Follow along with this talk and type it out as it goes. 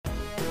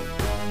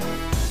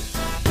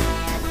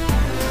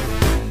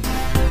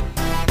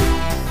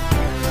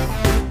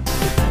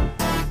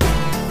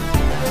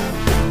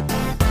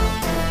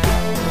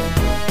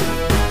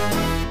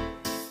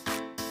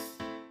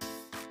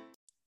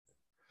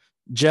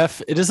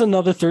Jeff, it is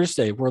another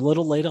Thursday. We're a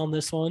little late on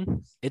this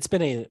one. It's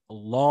been a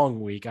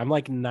long week. I'm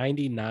like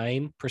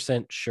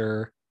 99%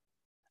 sure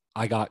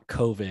I got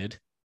COVID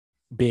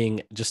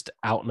being just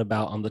out and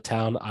about on the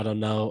town. I don't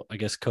know. I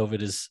guess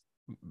COVID is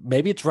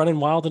maybe it's running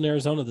wild in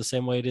Arizona the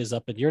same way it is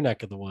up in your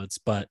neck of the woods.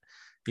 But,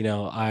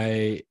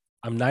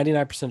 I'm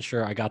 99%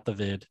 sure I got the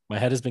vid. My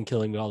head has been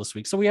killing me all this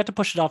week. So we had to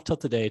push it off till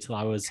today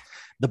till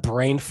the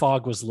brain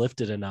fog was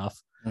lifted enough.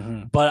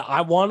 Mm-hmm. But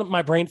I wanted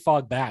my brain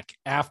fog back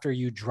after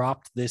you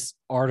dropped this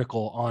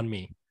article on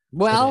me.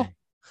 Well, today.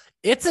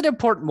 it's an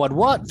important one.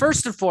 What?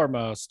 First and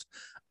foremost,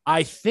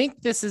 I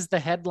think this is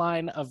the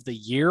headline of the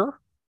year.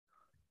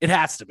 It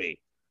has to be.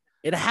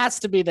 It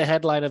has to be the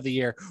headline of the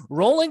year.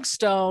 Rolling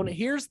Stone,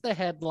 here's the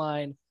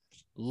headline.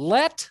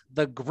 Let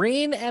the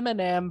green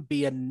M&M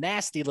be a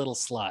nasty little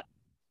slut.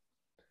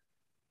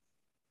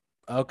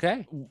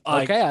 Okay.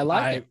 I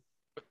like it.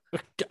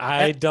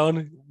 I don't.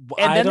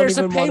 And then there's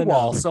a even wanna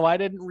paywall, know. so I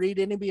didn't read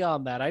any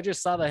beyond that. I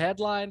just saw the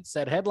headline,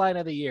 said headline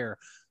of the year.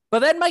 But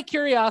then my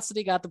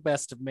curiosity got the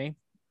best of me.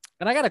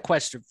 And I got a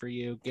question for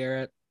you,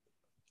 Garrett.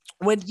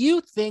 When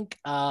you think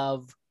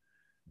of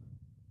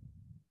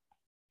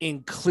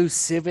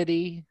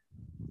inclusivity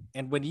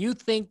and when you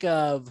think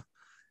of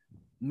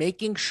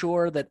making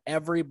sure that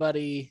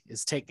everybody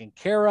is taken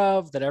care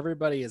of, that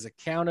everybody is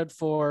accounted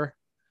for,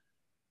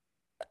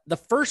 the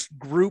first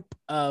group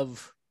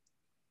of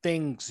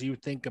things you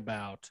think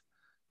about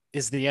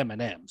is the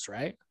M&Ms,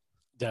 right?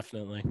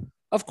 Definitely.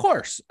 Of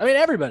course. I mean,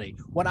 everybody.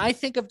 When I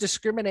think of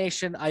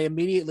discrimination, I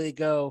immediately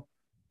go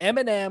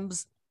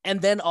M&Ms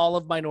and then all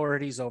of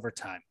minorities over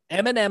time.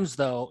 M&Ms,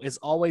 though, is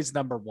always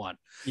number one.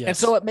 Yes. And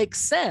so it makes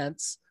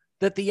sense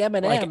that the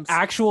M&Ms... Like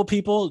actual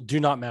people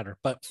do not matter,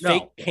 but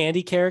fake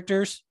candy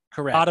characters,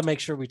 correct. Got to make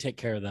sure we take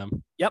care of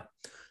them. Yep.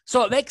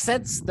 So it makes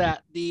sense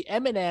that the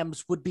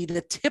M&Ms would be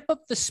the tip of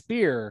the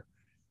spear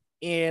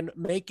in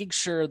making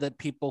sure that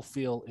people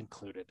feel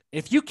included.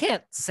 If you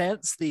can't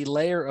sense the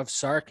layer of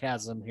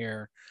sarcasm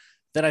here,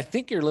 then I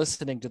think you're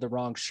listening to the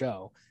wrong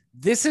show.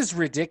 This is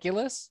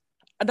ridiculous.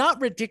 Not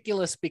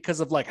ridiculous because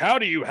of like, how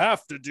do you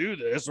have to do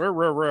this?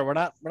 We're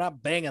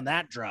not banging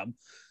that drum.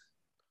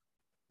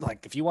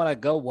 Like, if you want to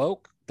go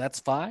woke, that's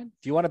fine.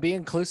 If you want to be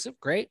inclusive,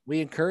 great.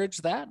 We encourage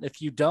that.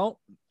 If you don't,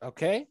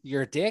 okay,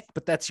 you're a dick,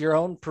 but that's your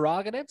own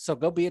prerogative. So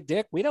go be a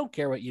dick. We don't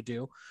care what you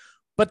do.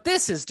 But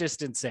this is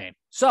just insane.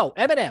 So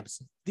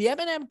M&Ms, the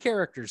M&M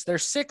characters,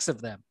 there's 6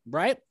 of them,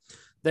 right?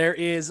 There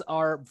is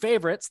our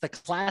favorites, the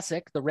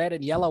classic, the red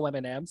and yellow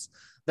M&Ms.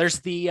 There's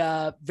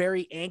the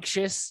very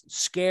anxious,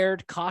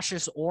 scared,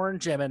 cautious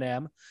orange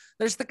M&M.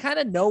 There's the kind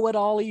of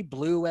know-it-all-y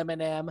blue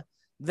M&M.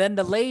 Then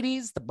the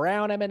ladies, the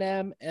brown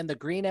M&M and the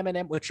green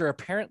M&M, which are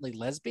apparently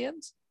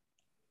lesbians.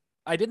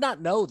 I did not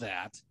know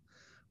that,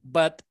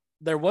 but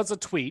there was a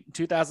tweet in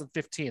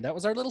 2015. That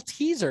was our little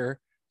teaser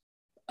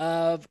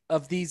of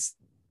these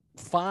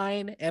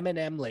fine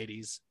M&M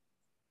ladies.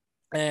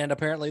 And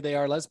apparently they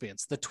are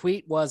lesbians. The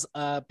tweet was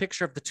a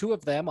picture of the 2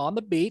 of them on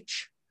the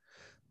beach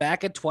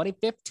back in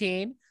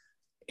 2015.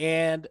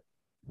 And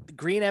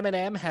green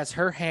M&M has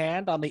her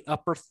hand on the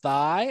upper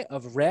thigh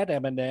of red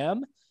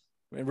M&M.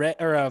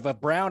 Or of a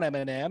brown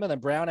M&M, and then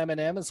brown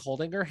M&M is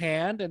holding her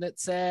hand, and it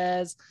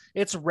says,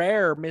 "It's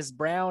rare Ms.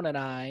 Brown and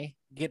I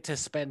get to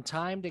spend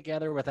time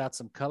together without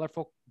some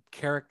colorful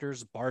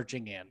characters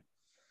barging in."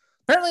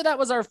 Apparently that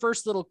was our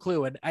first little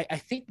clue, and I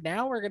think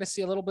now we're going to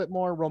see a little bit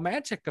more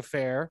romantic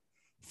affair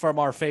from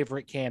our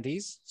favorite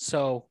candies.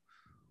 So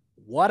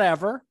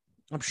whatever.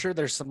 I'm sure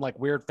there's some like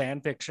weird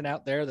fan fiction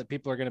out there that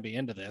people are going to be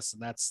into this,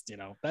 and that's,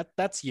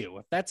 that's you.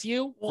 If that's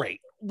you, great.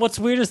 What's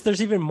weird is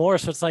there's even more.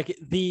 So it's like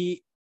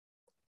the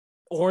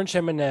orange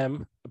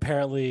M&M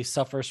apparently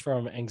suffers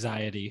from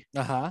anxiety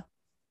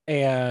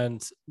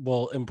and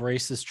will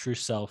embrace his true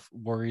self,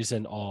 worries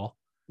and all.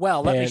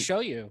 Well, let me show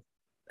you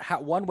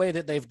how one way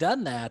that they've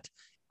done that.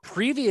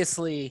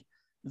 Previously,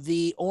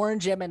 the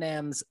orange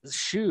M&M's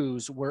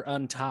shoes were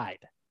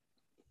untied.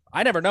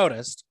 I never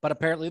noticed, but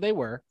apparently they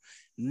were.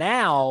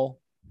 Now,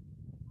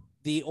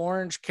 the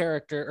orange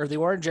character or the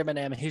orange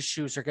M&M, his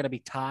shoes are going to be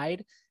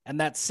tied, and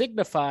that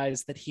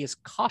signifies that he is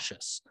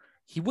cautious.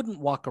 He wouldn't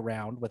walk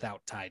around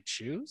without tied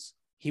shoes.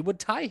 He would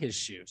tie his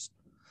shoes.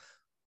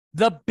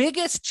 The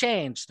biggest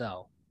change,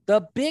 though,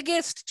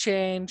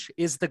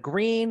 is the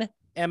green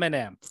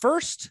M&M.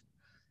 First,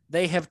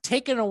 they have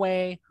taken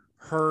away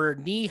her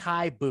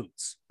knee-high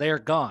boots. They are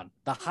gone.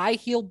 The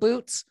high-heel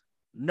boots,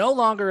 no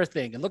longer a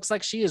thing. It looks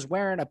like she is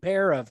wearing a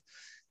pair of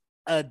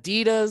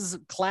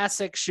Adidas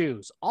classic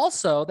shoes.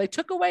 Also, they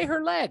took away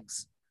her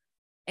legs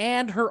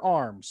and her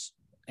arms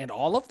and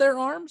all of their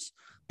arms.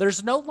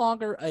 There's no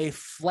longer a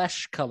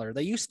flesh color.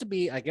 They used to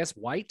be, I guess,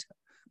 white.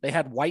 They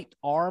had white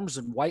arms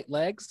and white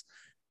legs.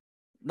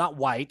 Not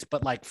white,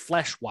 but like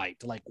flesh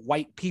white, like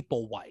white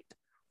people white.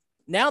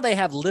 Now they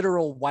have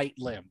literal white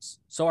limbs.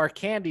 So our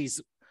candies,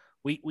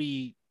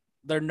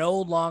 they're no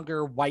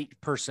longer white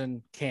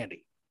person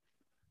candy,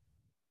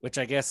 which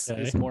I guess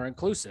is more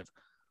inclusive.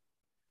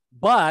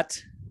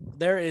 But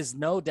there is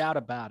no doubt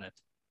about it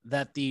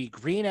that the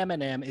green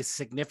M&M is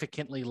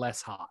significantly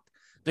less hot.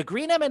 The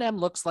green M&M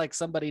looks like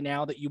somebody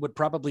now that you would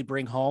probably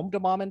bring home to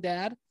mom and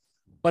dad.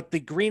 But the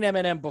green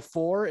M&M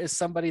before is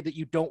somebody that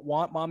you don't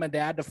want mom and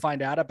dad to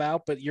find out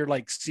about, but you're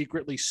like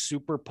secretly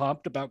super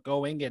pumped about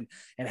going and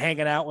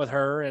hanging out with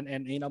her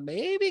and you know,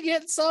 maybe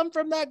get some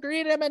from that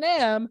green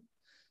M&M.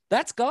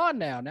 That's gone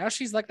now. Now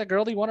she's like the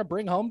girl you want to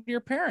bring home to your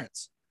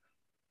parents.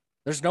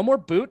 There's no more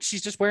boots.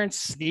 She's just wearing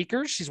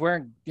sneakers. She's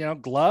wearing, you know,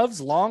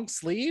 gloves, long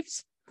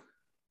sleeves.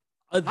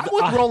 I'm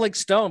with Rolling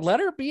Stone. Let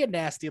her be a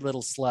nasty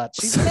little slut.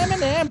 She's an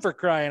M&M for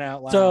crying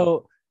out loud.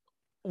 So,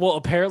 well,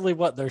 apparently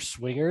they're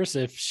swingers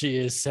if she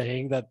is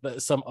saying that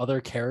some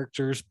other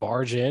characters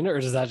barge in, or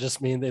does that just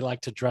mean they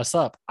like to dress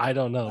up? I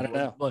don't know. I don't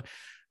know.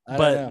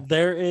 But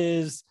there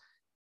is,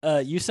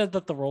 you said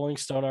that the Rolling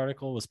Stone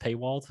article was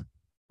paywalled.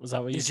 Was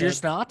that what you said? Is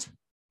yours not?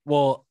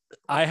 Well,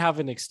 I have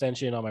an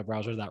extension on my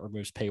browser that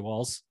removes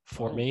paywalls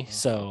for me,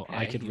 so okay.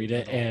 I could read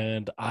it.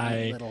 And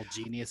little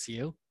genius,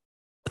 you.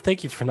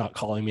 Thank you for not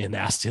calling me a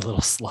nasty little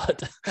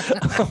slut.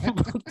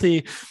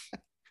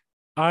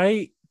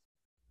 I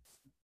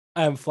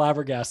am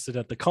flabbergasted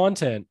at the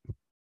content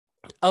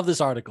of this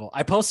article.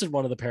 I posted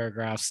one of the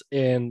paragraphs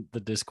in the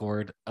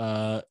Discord,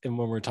 and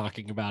when we're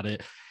talking about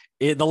it,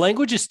 the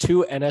language is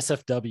too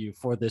NSFW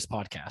for this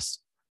podcast,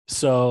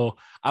 so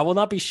I will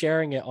not be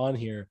sharing it on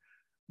here.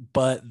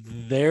 But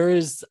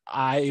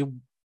I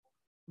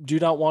do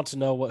not want to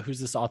know who's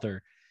this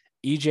author,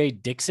 E.J.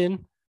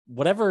 Dixon,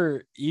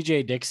 whatever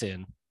E.J.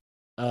 Dixon.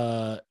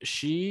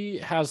 She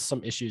has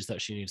some issues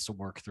that she needs to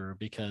work through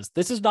because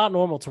this is not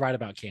normal to write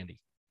about candy.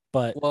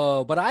 But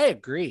I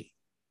agree.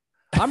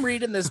 I'm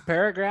reading this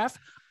paragraph.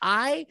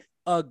 I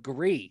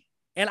agree.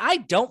 And I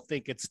don't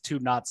think it's too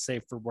not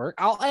safe for work.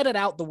 I'll edit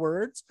out the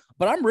words,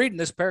 but I'm reading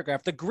this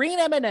paragraph. The green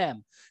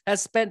M&M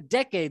has spent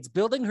decades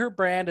building her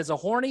brand as a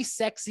horny,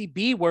 sexy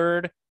B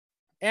word.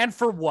 And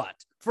for what?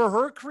 For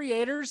her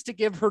creators to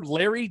give her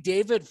Larry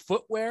David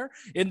footwear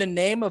in the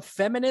name of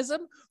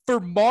feminism? For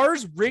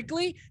Mars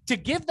Wrigley to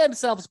give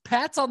themselves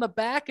pats on the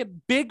back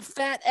and big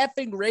fat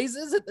effing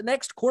raises at the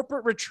next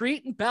corporate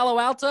retreat in Palo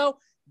Alto?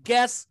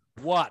 Guess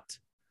what?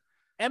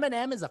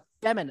 M&M is a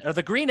feminist, or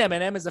the green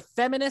M&M is a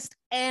feminist,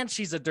 and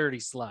she's a dirty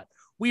slut.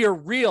 We are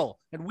real,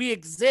 and we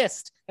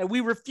exist, and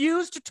we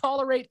refuse to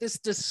tolerate this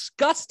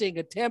disgusting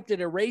attempt at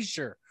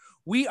erasure.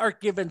 We are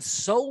given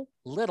so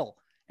little,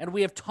 and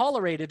we have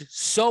tolerated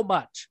so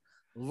much.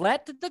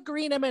 Let the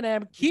green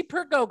M&M keep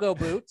her go-go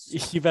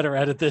boots. You better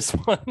edit this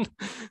one.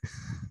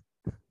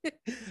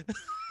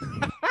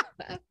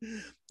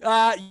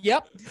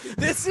 Yep.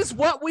 This is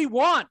what we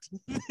want.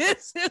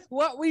 This is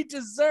what we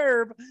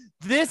deserve.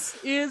 This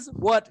is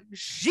what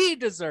she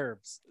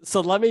deserves.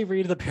 So let me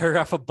read the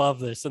paragraph above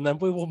this, and then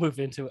we will move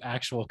into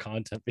actual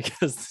content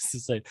because this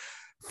is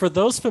for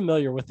those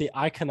familiar with the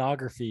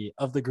iconography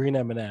of the green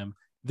M&M.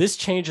 This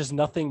change is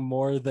nothing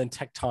more than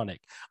tectonic.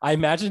 I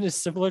imagine it's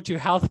similar to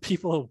how the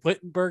people of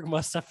Wittenberg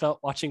must have felt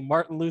watching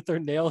Martin Luther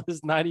nail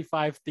his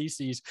 95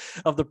 theses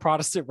of the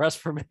Protestant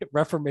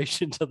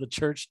Reformation to the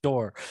church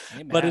door.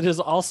 Amen. But it is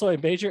also a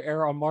major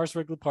error on Mars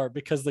Wrigley's part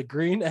because the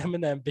green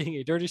M&M, being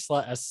a dirty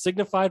slut as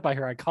signified by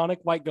her iconic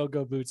white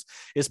go-go boots,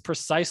 is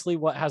precisely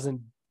what has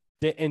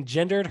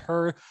engendered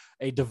her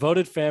a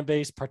devoted fan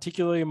base,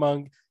 particularly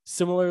among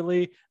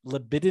similarly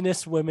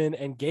libidinous women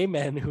and gay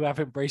men who have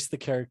embraced the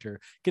character.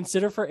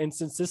 Consider, for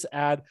instance, this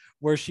ad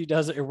where she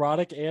does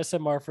erotic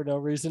ASMR for no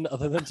reason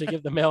other than to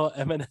give the male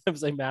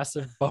M&Ms a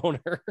massive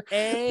boner.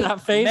 That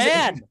fame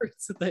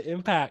the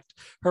impact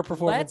her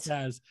performance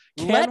has.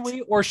 Can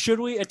we or should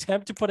we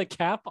attempt to put a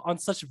cap on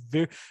such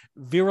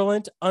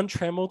virulent,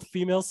 untrammeled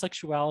female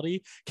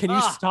sexuality? Can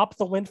you stop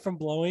the wind from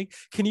blowing?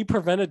 Can you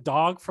prevent a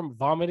dog from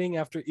vomiting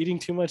after eating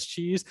too much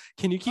cheese?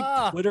 Can you keep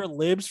Twitter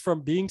libs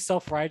from being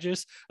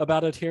self-righteous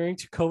about adhering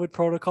to COVID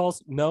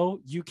protocols? No,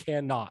 you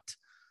cannot.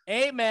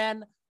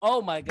 Amen.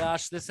 Oh my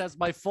gosh, this has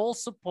my full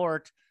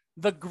support.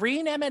 The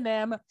green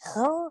M&M,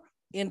 her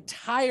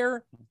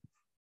entire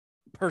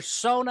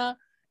persona,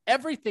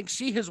 everything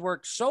she has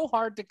worked so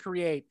hard to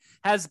create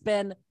has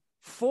been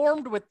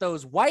formed with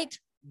those white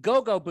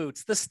go-go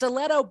boots, the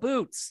stiletto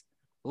boots.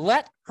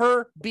 Let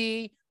her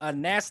be a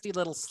nasty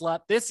little slut.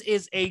 This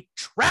is a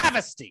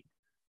travesty.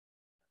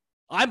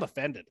 I'm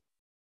offended.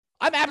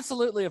 I'm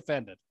absolutely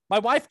offended. My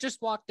wife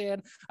just walked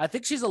in. I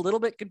think she's a little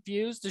bit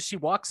confused as she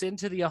walks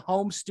into the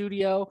home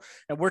studio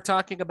and we're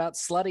talking about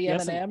slutty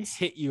M&Ms.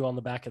 Hit you on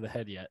the back of the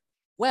head yet?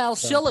 Well,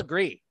 she'll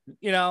agree.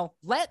 You know,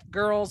 let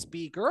girls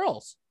be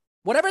girls.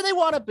 Whatever they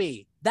want to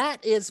be.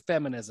 That is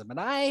feminism. And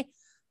I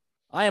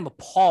am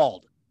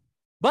appalled.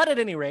 But at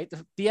any rate,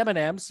 the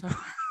M&Ms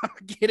are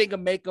getting a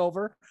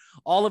makeover.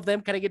 All of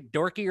them kind of get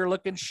dorkier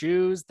looking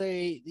shoes.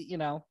 They, you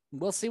know,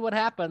 we'll see what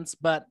happens,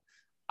 but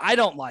I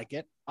don't like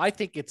it. I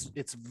think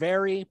it's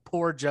very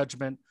poor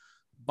judgment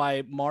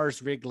by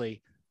Mars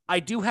Wrigley. I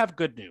do have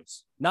good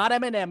news, not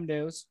M&M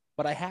news,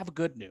 but I have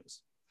good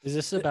news. Is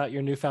this about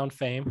your newfound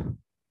fame?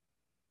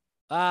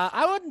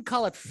 I wouldn't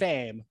call it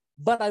fame,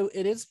 but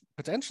it is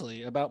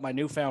potentially about my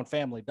newfound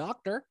family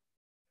doctor.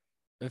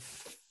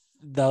 If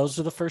those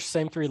are the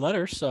same three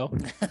letters, so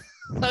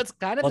that's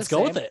kind of let's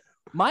go with it.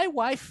 My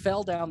wife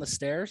fell down the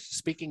stairs.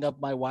 Speaking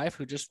of my wife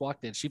who just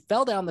walked in, she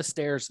fell down the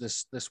stairs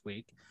this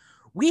week.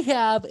 We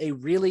have a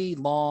really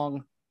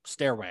long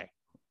stairway.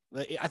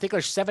 I think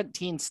there's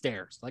 17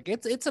 stairs. Like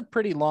it's a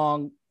pretty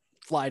long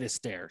flight of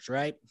stairs,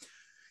 right?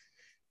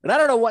 And I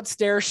don't know what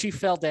stairs she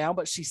fell down,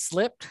 but she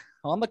slipped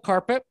on the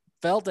carpet,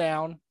 fell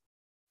down,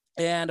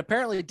 and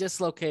apparently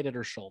dislocated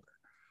her shoulder.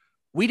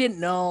 We didn't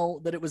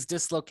know that it was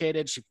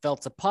dislocated. She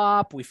felt a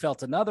pop. We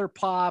felt another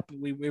pop.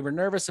 We were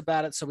nervous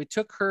about it. So we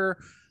took her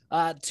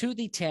to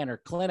the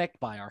Tanner Clinic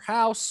by our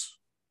house,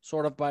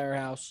 sort of by our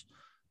house.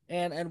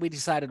 And we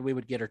decided we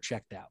would get her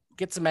checked out,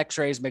 get some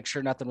x-rays, make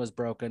sure nothing was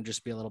broken,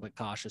 just be a little bit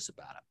cautious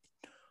about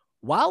it.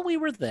 While we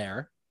were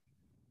there,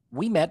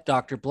 we met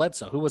Dr.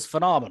 Bledsoe, who was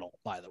phenomenal,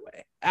 by the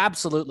way,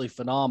 absolutely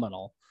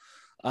phenomenal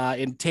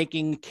in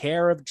taking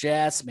care of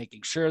Jess,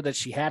 making sure that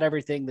she had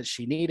everything that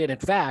she needed. In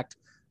fact,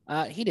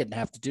 he didn't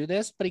have to do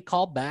this, but he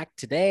called back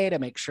today to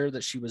make sure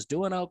that she was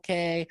doing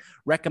okay,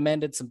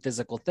 recommended some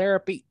physical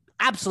therapy.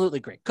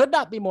 Absolutely great. Could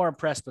not be more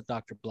impressed with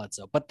Dr.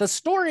 Bledsoe. But the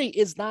story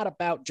is not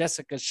about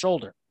Jessica's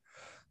shoulder.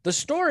 The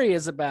story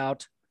is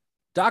about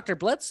Dr.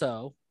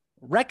 Bledsoe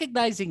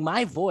recognizing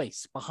my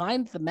voice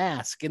behind the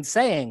mask and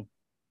saying,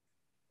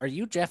 "Are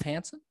you Jeff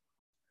Hansen?"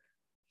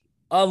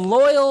 A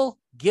loyal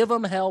Give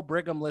 'em Hell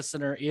Brigham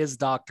listener is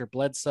Dr.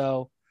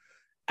 Bledsoe.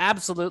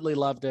 Absolutely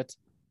loved it.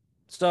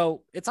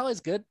 So it's always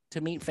good to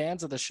meet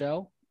fans of the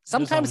show.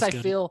 Sometimes I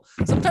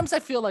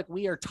feel like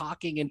we are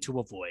talking into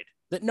a void,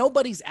 that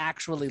nobody's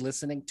actually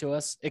listening to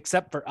us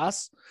except for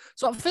us.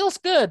 So it feels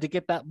good to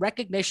get that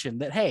recognition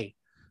that, hey,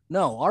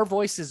 no, our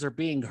voices are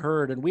being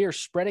heard and we are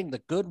spreading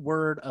the good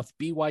word of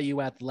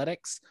BYU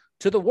athletics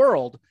to the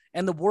world,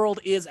 and the world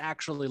is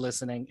actually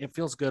listening. It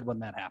feels good when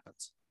that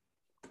happens.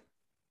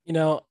 You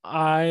know,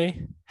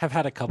 I have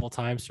had a couple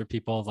times where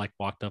people have like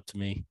walked up to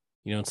me,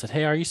 you know, and said,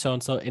 "Hey, are you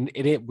so-and-so?" And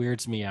it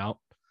weirds me out.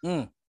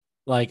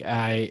 Like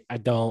I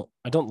don't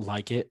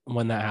like it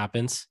when that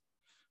happens,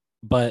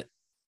 but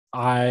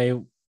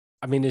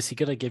I mean, is he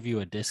going to give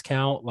you a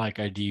discount? Like,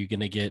 are you going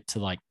to get to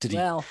like, did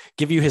he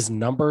give you his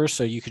number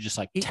so you could just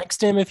like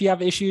text him if you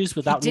have issues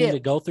without needing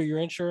to go through your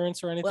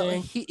insurance or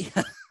anything?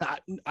 Well,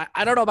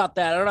 I don't know about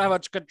that. I don't know how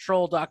much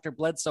control Dr.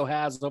 Bledsoe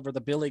has over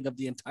the billing of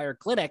the entire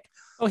clinic.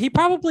 Oh, he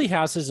probably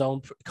has his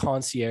own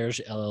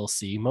concierge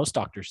LLC. Most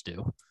doctors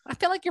do. I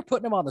feel like you're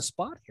putting him on the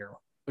spot here.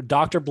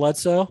 Dr.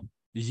 Bledsoe,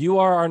 you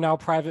are our now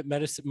private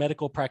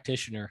medical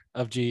practitioner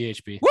of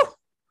GEHB. Woo!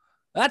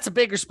 That's a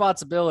big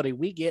responsibility.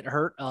 We get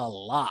hurt a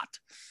lot.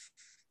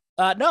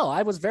 No,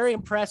 I was very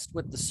impressed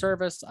with the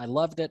service. I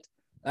loved it.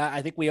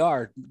 I think we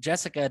are.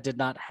 Jessica did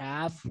not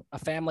have a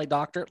family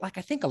doctor. Like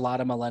I think a lot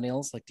of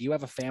millennials, like, do you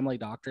have a family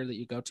doctor that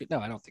you go to?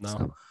 No, I don't think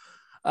so.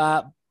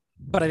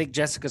 But I think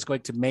Jessica's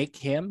going to make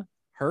him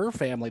her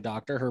family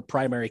doctor, her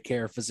primary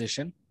care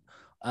physician.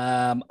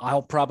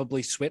 I'll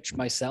probably switch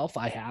myself.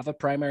 I have a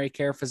primary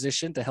care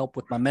physician to help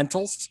with my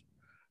mentals.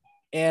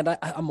 And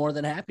I'm more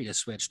than happy to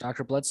switch.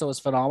 Dr. Bledsoe is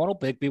phenomenal,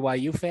 big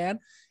BYU fan.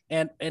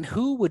 And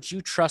who would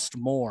you trust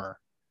more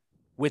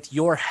with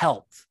your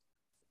health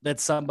than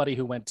somebody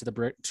who went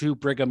to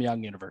Brigham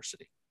Young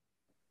University?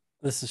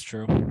 This is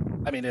true.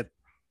 I mean,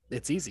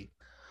 it's easy.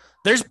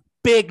 There's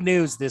big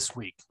news this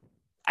week.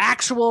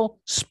 Actual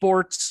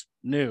sports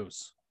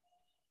news.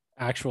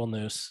 Actual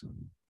news.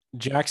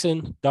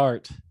 Jackson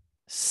Dart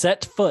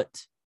set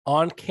foot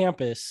on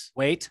campus.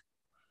 Wait.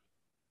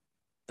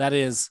 That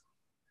is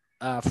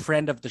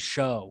friend of the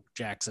show,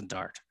 Jackson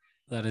Dart.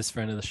 That is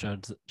friend of the show.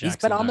 He's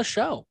been on the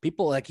show.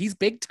 People like he's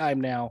big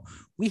time now.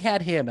 We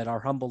had him at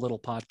our humble little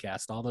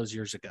podcast all those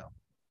years ago.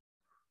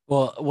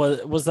 Well,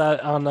 was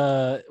that on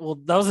that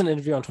was an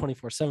interview on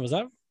 24/7. Was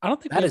that? I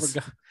don't think that is.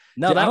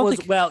 No, that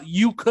was well.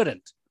 You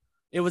couldn't.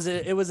 It was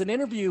an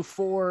interview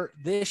for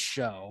this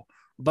show,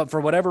 but for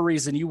whatever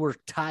reason you were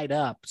tied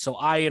up, so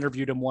I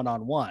interviewed him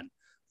one-on-one.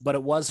 But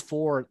it was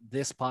for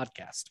this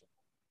podcast.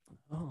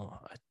 Oh,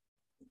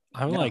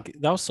 I'm like,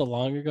 that was so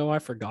long ago, I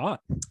forgot.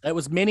 That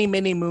was many,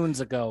 many moons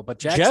ago. But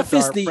Jeff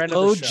is the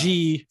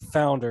OG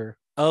founder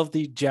of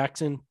the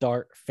Jackson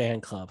Dart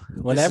fan club.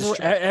 Whenever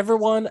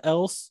everyone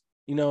else,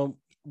 you know,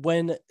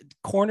 when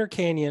Corner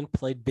Canyon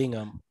played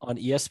Bingham on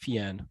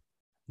ESPN,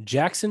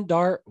 Jackson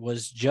Dart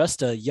was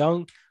just a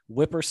young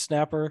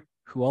whippersnapper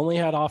who only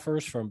had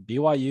offers from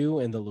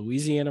BYU and the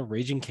Louisiana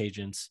Raging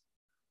Cajuns.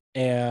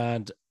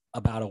 And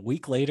about a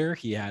week later,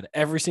 he had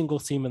every single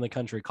team in the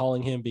country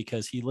calling him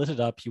because he lit it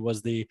up. He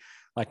was the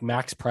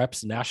Max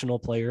Preps National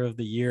Player of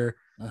the Year,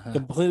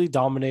 completely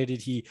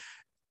dominated. He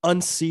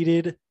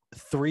unseated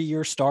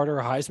 3-year starter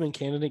Heisman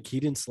candidate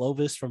Keaton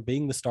Slovis from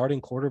being the starting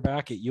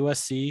quarterback at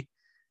USC.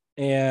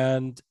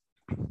 And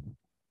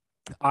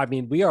I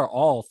mean, we are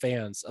all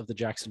fans of the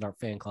Jackson Dart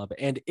fan club.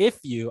 And if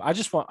you,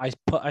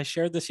 I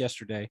shared this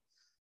yesterday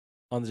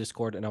on the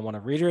Discord, and I want to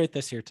reiterate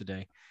this here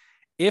today.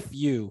 If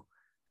you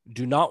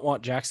do not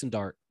want Jackson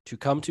Dart to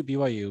come to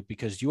BYU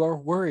because you are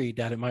worried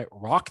that it might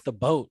rock the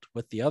boat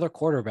with the other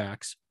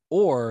quarterbacks,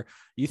 Or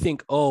you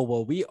think, oh,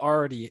 well, we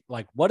already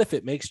like, what if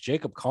it makes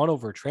Jacob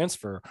Conover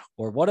transfer?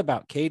 Or what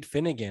about Cade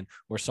Finnegan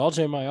or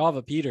Saljay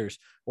Mayava Peters?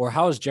 Or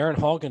how is Jaron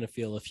Hall going to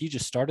feel if he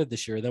just started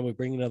this year? Then we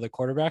bring another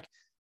quarterback.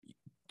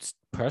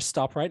 Press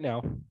stop right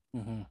now.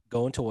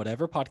 Go into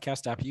whatever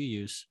podcast app you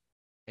use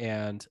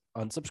and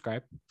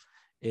unsubscribe.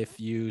 If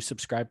you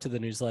subscribe to the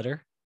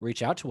newsletter,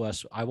 reach out to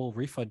us. I will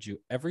refund you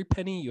every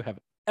penny you have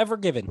ever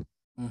given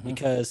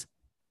because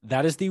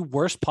that is the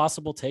worst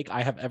possible take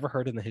I have ever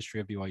heard in the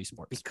history of BYU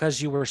sports.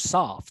 Because you were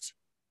soft.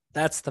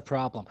 That's the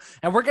problem.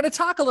 And we're going to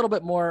talk a little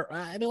bit more.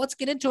 I mean, let's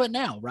get into it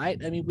now, right?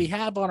 I mean, we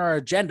have on our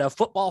agenda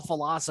football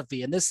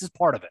philosophy, and this is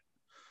part of it.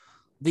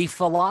 The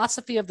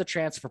philosophy of the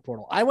transfer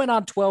portal. I went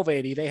on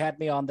 1280. They had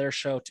me on their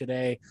show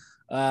today,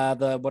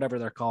 the whatever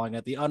they're calling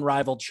it, the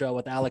Unrivaled show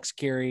with Alex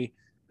Carey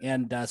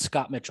and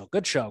Scott Mitchell.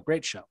 Good show.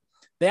 Great show.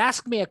 They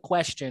asked me a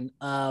question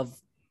of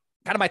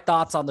kind of my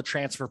thoughts on the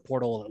transfer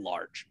portal at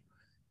large.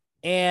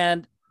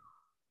 And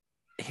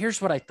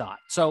here's what I thought.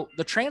 So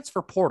the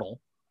transfer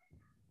portal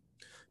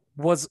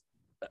was,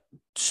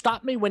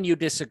 stop me when you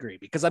disagree,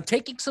 because I'm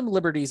taking some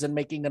liberties and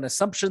making an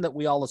assumption that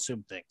we all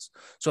assume things.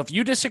 So if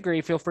you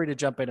disagree, feel free to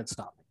jump in and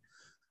stop me.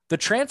 The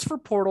transfer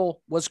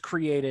portal was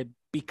created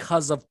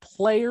because of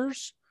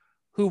players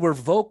who were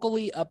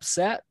vocally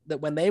upset that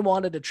when they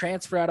wanted to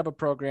transfer out of a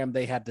program,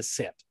 they had to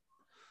sit.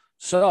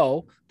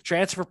 So the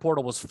transfer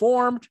portal was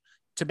formed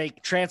to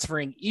make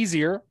transferring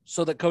easier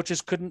so that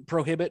coaches couldn't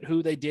prohibit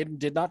who they did and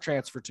did not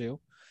transfer to.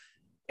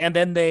 And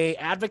then they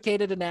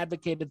advocated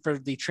for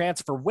the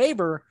transfer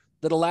waiver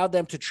that allowed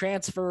them to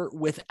transfer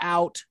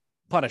without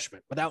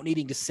punishment, without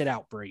needing to sit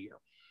out for a year.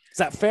 Is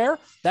that fair?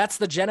 That's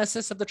the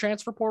genesis of the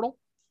transfer portal?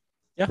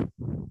 Yeah.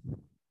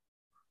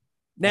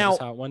 Now,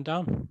 that's how it went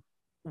down.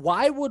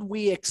 Why would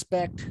we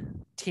expect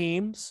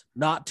teams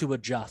not to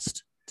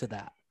adjust to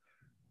that?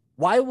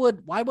 Why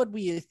would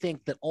we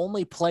think that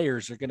only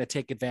players are going to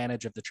take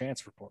advantage of the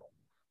transfer portal?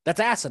 That's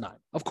asinine.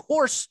 Of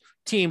course,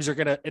 teams are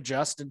going to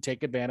adjust and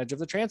take advantage of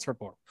the transfer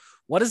portal.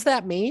 What does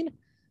that mean?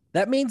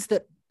 That means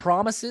that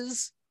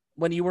promises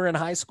when you were in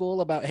high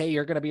school about, hey,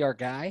 you're going to be our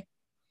guy,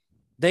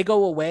 they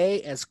go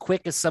away as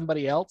quick as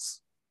somebody else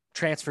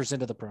transfers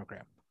into the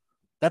program.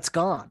 That's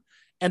gone.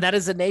 And that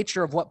is the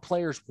nature of what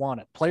players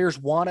wanted. Players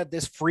wanted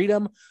this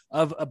freedom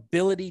of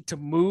ability to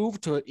move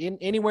to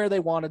anywhere they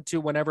wanted to,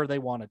 whenever they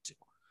wanted to.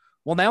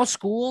 Well, now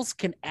schools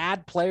can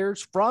add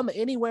players from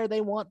anywhere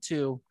they want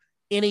to,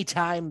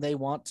 anytime they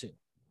want to.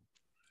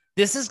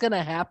 This is going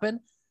to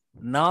happen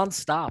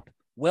nonstop.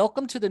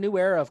 Welcome to the new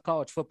era of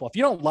college football. If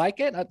you don't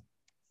like it,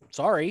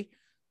 sorry,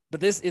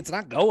 but it's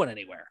not going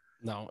anywhere.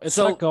 No, it's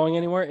not going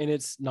anywhere. And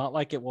it's not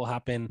like it will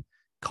happen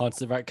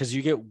constantly, right? Because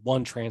you get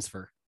one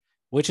transfer,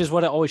 which is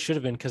what it always should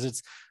have been. Because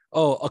it's,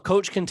 a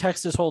coach can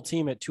text his whole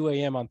team at 2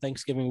 a.m. on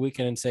Thanksgiving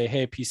weekend and say,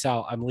 hey, peace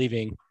out, I'm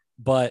leaving.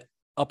 But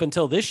up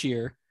until this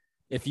year,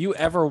 if you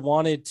ever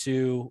wanted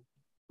to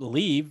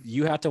leave,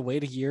 you had to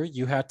wait a year.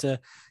 You had to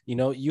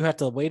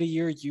wait a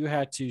year. You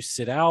had to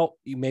sit out.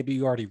 Maybe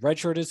you already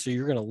redshirted, so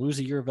you're going to lose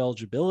a year of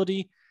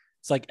eligibility.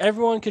 It's like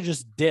everyone could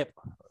just dip.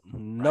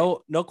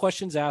 No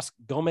questions asked.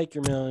 Go make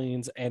your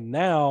millions. And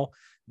now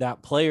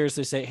that players,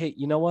 they say, hey,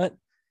 you know what?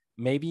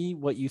 Maybe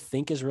what you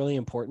think is really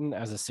important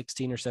as a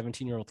 16 or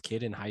 17-year-old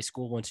kid in high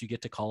school, once you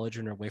get to college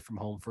and are away from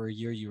home for a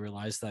year, you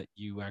realize that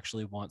you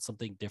actually want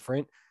something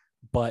different,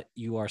 but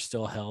you are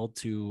still held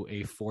to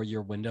a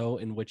 4-year window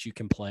in which you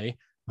can play.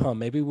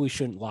 Maybe we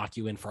shouldn't lock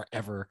you in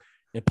forever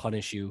and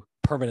punish you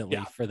permanently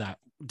for that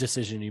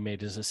decision you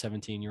made as a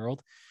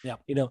 17-year-old. Yeah.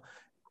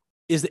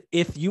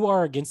 If you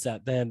are against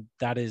that, then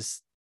that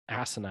is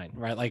asinine,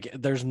 right? Like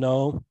there's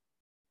no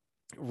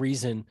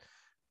reason,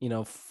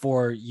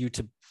 for you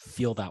to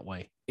feel that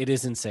way. It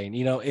is insane,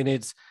 and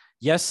it's,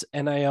 yes,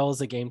 NIL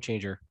is a game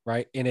changer,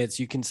 right? And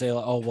you can say,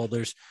 oh, well,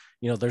 there's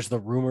the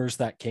rumors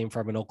that came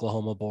from an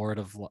Oklahoma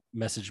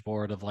message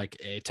board of like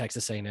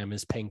Texas A&M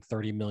is paying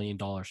 $30 million.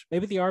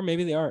 Maybe they are,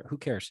 maybe they aren't. Who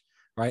cares,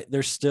 right?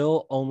 There's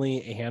still only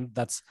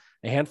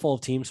a handful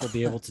of teams will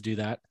be able to do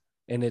that.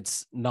 And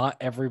it's not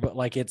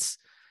everybody,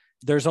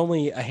 there's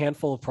only a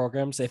handful of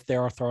programs, if they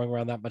are throwing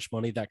around that much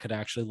money, that could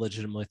actually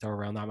legitimately throw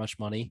around that much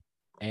money.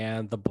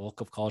 And the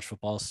bulk of college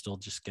football is still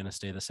just going to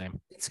stay the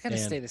same. It's going to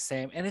stay the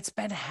same. And it's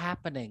been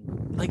happening.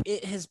 Like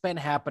it has been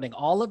happening.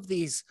 All of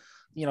these,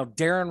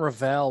 Darren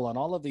Ravel and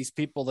all of these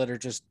people that are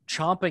just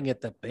chomping at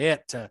the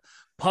bit to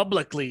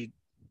publicly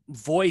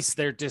voice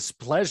their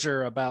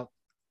displeasure about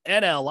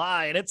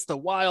NLI. And it's the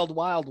wild,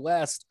 wild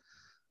west.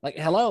 Like,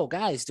 hello,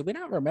 guys, do we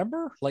not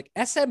remember? Like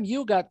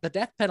SMU got the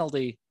death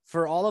penalty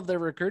for all of their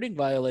recruiting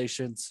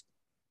violations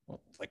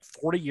like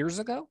 40 years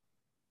ago.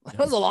 That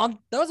was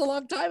a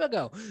long time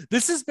ago.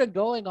 This has been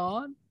going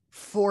on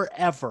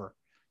forever.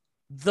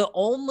 The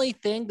only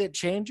thing that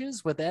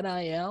changes with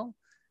NIL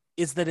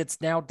is that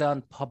it's now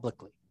done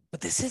publicly.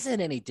 But this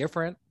isn't any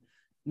different.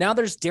 Now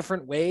there's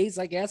different ways,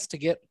 I guess, to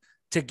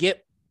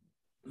get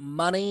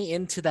money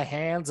into the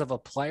hands of a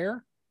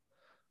player.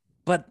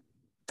 But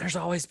there's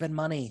always been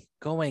money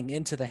going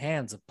into the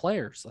hands of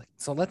players.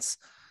 So let's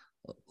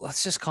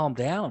just calm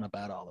down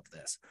about all of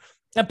this.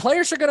 And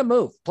players are going to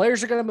move.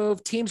 Players are going to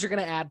move. Teams are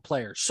going to add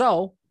players.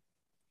 So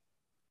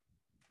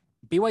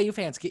BYU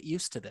fans, get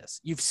used to this.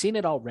 You've seen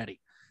it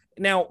already.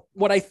 Now,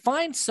 what I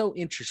find so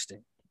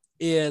interesting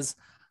is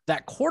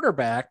that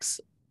quarterbacks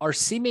are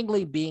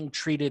seemingly being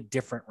treated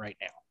different right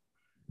now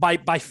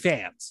by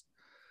fans,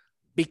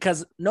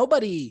 because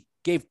nobody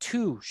gave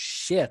two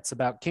shits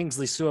about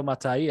Kingsley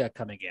Suamataia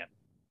coming in.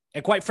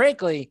 And quite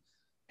frankly,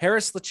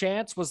 Harris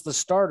LeChance was the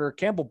starter.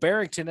 Campbell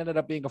Barrington ended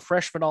up being a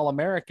freshman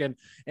All-American,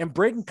 and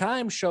Braden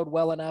Keim showed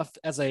well enough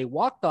as a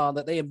walk-on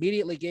that they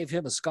immediately gave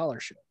him a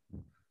scholarship.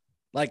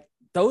 Like,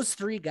 those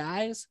three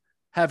guys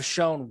have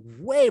shown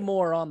way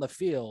more on the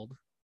field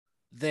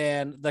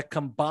than the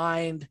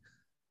combined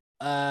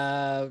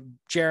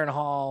Jaron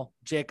Hall,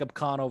 Jacob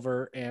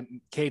Conover,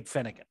 and Cade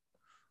Finnegan.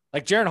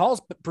 Like, Jaron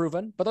Hall's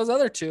proven, but those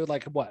other two,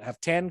 like, what,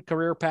 have 10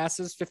 career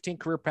passes, 15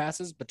 career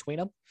passes between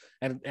them,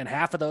 and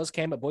half of those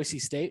came at Boise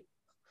State.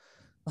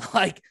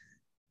 Like,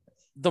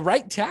 the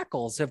right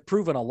tackles have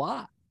proven a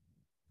lot,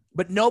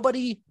 but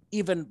nobody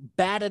even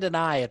batted an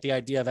eye at the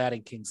idea of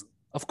adding Kingsley.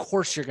 Of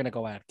course you're going to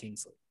go add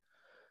Kingsley.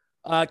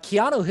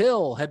 Keanu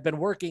Hill had been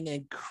working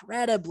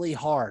incredibly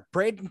hard.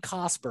 Braden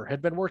Cosper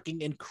had been working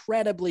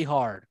incredibly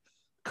hard.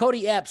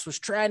 Cody Epps was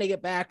trying to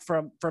get back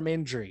from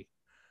injury.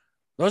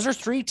 Those are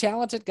three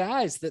talented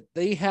guys that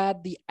they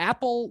had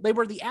they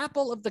were the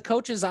apple of the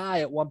coach's eye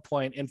at one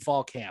point in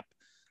fall camp.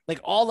 Like,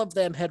 all of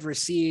them had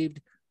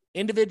received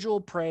individual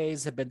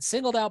praise, had been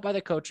singled out by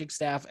the coaching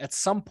staff at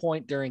some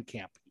point during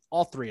camp,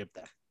 all three of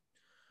them.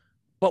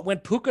 But when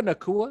Puka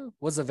Nacua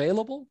was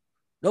available,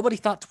 nobody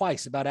thought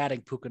twice about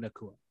adding Puka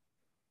Nacua.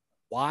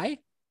 Why?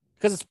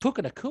 Because it's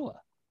Puka Nacua.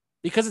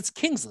 Because it's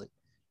Kingsley.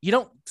 You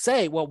don't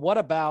say, well, what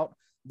about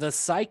the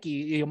psyche?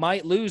 You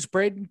might lose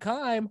Braden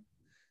Keim.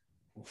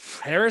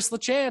 Harris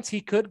LeChance,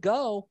 he could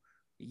go.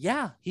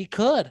 Yeah, he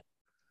could.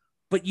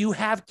 But you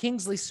have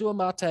Kingsley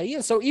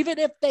Suamataia. So even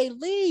if they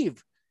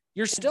leave,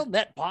 you're still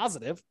net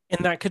positive.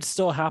 And that could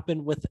still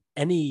happen with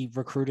any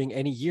recruiting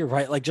any year,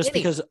 right? Like, just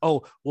because,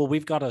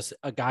 we've got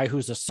a guy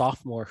who's a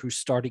sophomore who's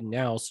starting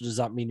now. So does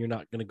that mean you're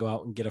not going to go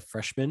out and get a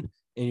freshman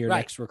in your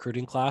next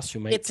recruiting class who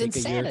might take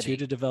insanity. A year or two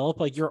to develop?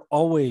 Like, you're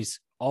always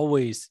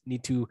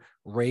need to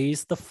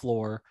raise the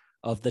floor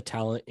of the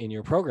talent in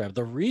your program.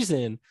 The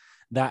reason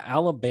that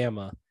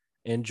Alabama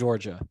and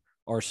Georgia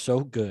are so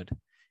good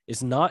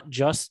is not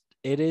just,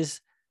 it is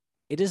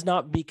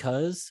not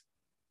because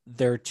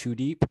they're too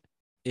deep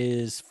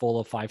is full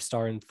of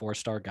 5-star and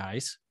 4-star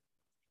guys.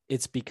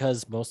 It's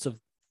because most of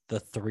the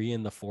 3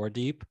 and the 4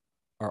 deep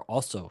are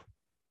also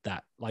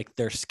that. Like,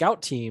 their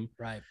scout team,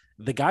 right?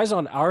 The guys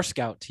on our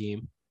scout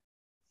team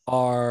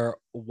are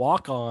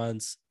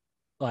walk-ons,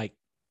 like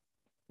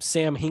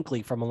Sam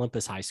Hinckley from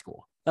Olympus High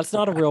School. That's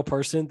not a real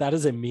person. That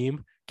is a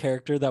meme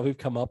character that we've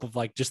come up with,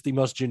 like, just the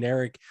most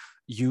generic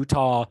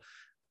Utah.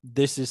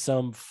 This is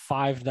some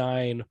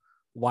 5'9"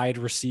 wide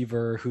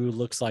receiver who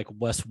looks like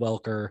Wes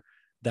Welker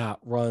that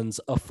runs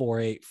a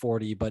 4.8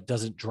 40 but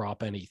doesn't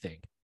drop anything,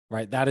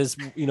 right? That is,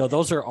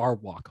 those are our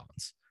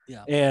walk-ons.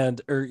 Yeah.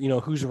 And, or,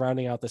 who's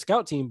rounding out the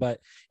scout team. But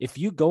if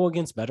you go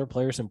against better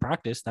players in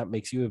practice, that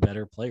makes you a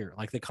better player.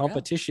 Like, the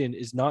competition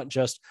is not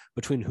just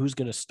between who's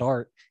going to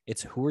start.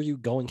 It's who are you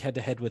going head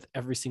to head with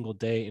every single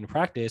day in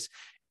practice.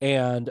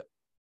 And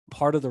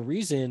part of the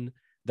reason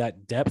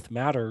that depth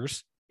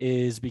matters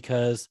is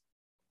because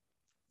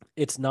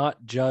it's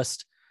not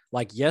just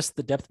like, yes,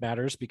 the depth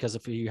matters, because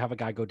if you have a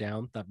guy go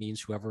down, that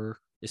means whoever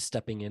is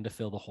stepping in to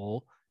fill the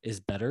hole is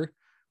better.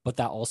 But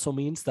that also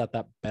means that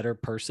better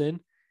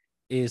person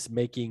is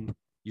making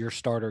your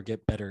starter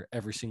get better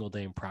every single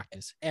day in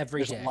practice.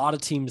 There's a lot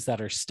of teams that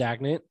are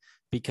stagnant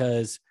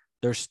because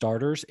their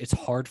starters, it's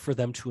hard for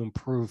them to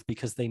improve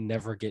because they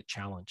never get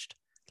challenged.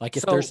 Like,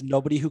 if there's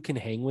nobody who can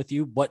hang with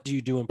you, what do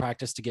you do in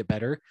practice to get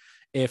better?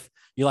 If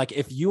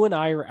you and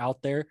I are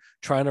out there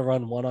trying to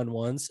run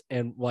one-on-ones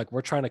and, like,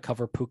 we're trying to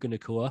cover Puka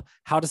Nacua,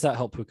 how does that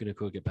help Puka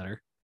Nacua get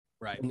better?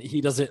 Right. And he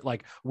doesn't,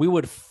 like, we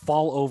would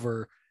fall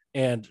over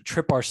and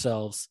trip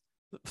ourselves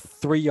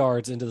 3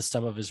 yards into the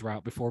stem of his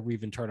route before we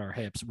even turn our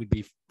hips. We'd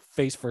be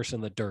face first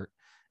in the dirt,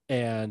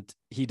 and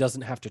he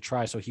doesn't have to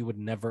try. So he would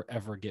never,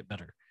 ever get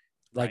better.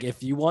 Like,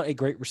 if you want a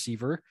great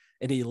receiver,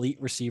 an elite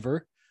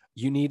receiver,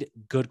 you need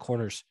good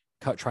corners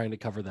trying to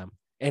cover them.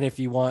 And if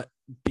you want,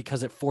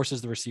 because it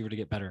forces the receiver to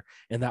get better,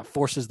 and that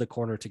forces the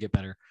corner to get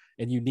better,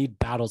 and you need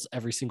battles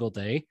every single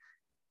day.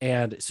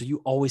 And so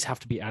you always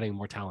have to be adding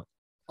more talent.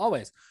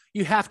 Always.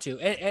 You have to.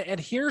 And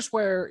here's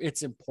where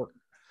it's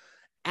important.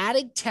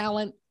 Adding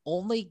talent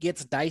only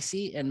gets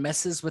dicey and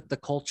messes with the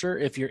culture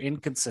if you're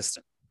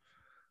inconsistent.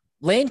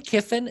 Lane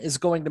Kiffin is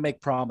going to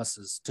make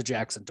promises to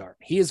Jackson Dart.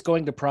 He is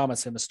going to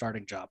promise him a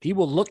starting job. He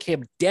will look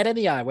him dead in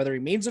the eye, whether he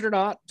means it or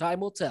not,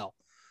 time will tell.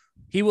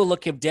 He will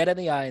look him dead in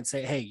the eye and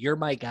say, hey, you're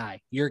my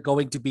guy. You're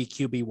going to be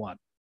QB1.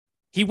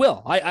 He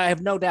will. I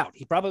have no doubt.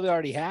 He probably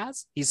already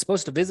has. He's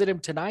supposed to visit him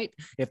tonight.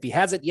 If he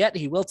hasn't yet,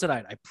 he will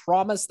tonight. I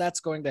promise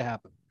that's going to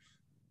happen.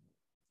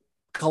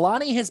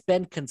 Kalani has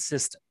been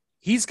consistent.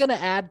 He's going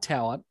to add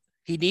talent.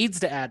 He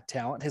needs to add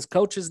talent. His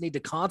coaches need to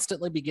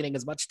constantly be getting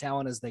as much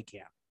talent as they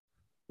can.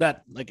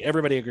 That like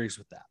everybody agrees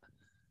with that.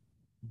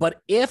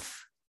 But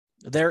if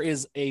there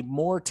is a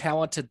more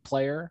talented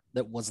player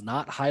that was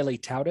not highly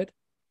touted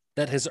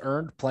that has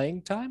earned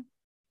playing time,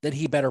 then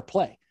he better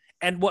play.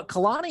 And what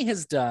Kalani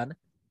has done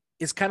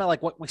is kind of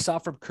like what we saw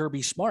from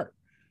Kirby Smart,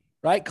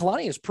 right?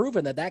 Kalani has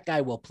proven that that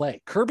guy will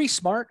play. Kirby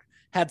Smart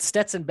had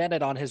Stetson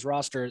Bennett on his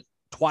roster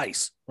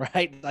twice,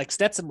 right? Like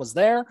Stetson was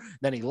there,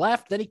 then he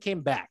left, then he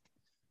came back.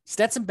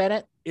 Stetson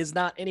Bennett is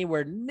not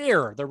anywhere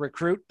near the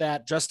recruit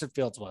that Justin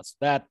Fields was,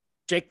 that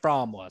Jake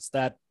Fromm was,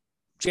 that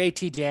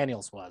JT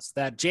Daniels was,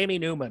 that Jamie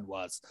Newman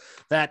was,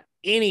 that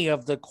any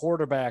of the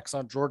quarterbacks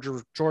on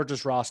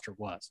Georgia's roster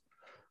was.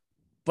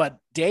 But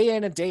day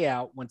in and day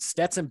out, when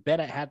Stetson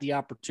Bennett had the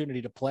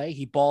opportunity to play,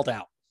 he balled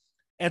out.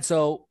 And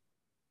so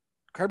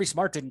Kirby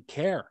Smart didn't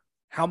care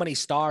how many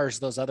stars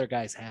those other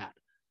guys had.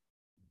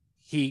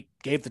 He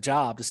gave the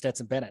job to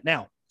Stetson Bennett.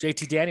 Now,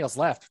 JT Daniels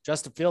left.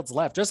 Justin Fields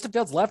left. Justin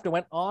Fields left and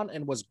went on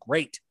and was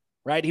great,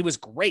 right? He was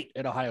great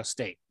at Ohio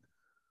State.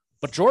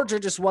 But Georgia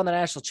just won the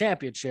national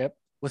championship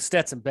with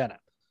Stetson Bennett.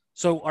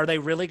 So are they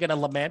really going to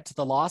lament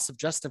the loss of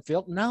Justin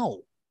Fields?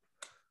 No.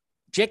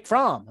 Jake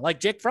Fromm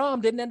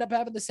didn't end up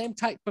having the same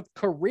type of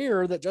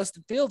career that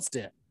Justin Fields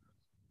did.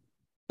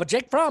 But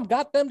Jake Fromm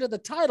got them to the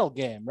title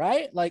game,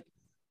 right? Like,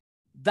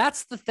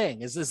 that's the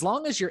thing, is as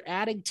long as you're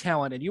adding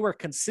talent and you are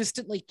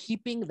consistently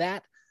keeping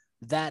that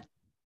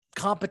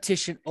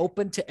competition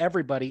open to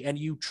everybody, and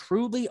you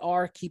truly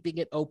are keeping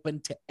it open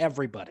to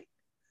everybody,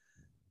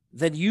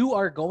 then you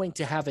are going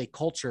to have a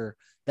culture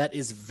that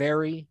is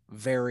very,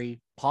 very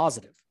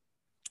positive.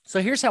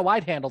 So here's how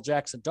I'd handle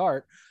Jackson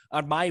Dart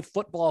on my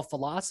football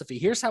philosophy.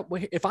 Here's how,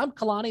 if I'm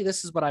Kalani,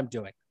 this is what I'm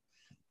doing.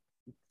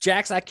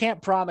 Jax, I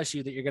can't promise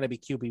you that you're going to be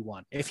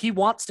QB1. If he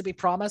wants to be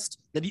promised,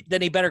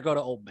 then he better go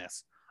to Ole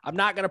Miss. I'm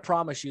not going to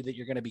promise you that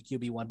you're going to be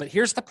QB1, but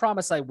here's the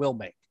promise I will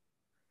make.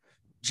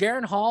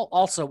 Jaron Hall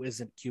also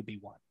isn't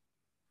QB1,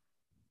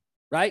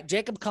 right?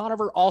 Jacob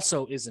Conover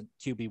also isn't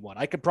QB1.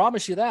 I can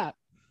promise you that.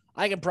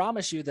 I can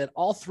promise you that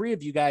all three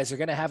of you guys are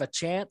going to have a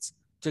chance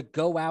to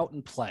go out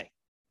and play.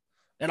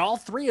 And all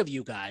three of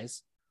you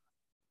guys,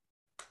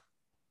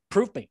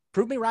 prove me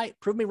right,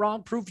 prove me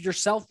wrong, prove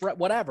yourself,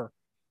 whatever.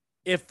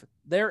 If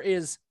there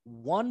is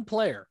one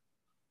player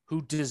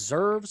who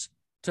deserves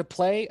to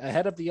play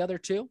ahead of the other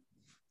two,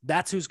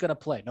 that's who's going to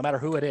play, no matter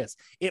who it is.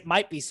 It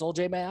might be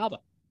Ltgm&Mbanls,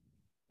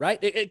 right?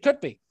 It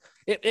could be.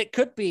 It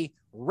could be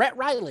Rhett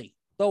Riley,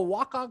 the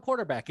walk-on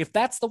quarterback. If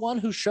that's the one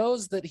who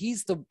shows that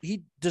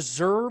he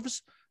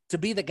deserves to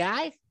be the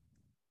guy,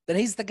 then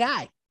he's the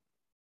guy.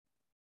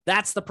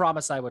 That's the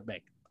promise I would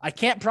make. I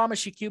can't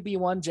promise you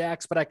QB1,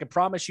 Jax, but I can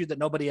promise you that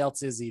nobody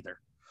else is either.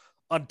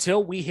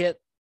 Until we hit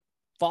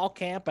fall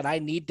camp and I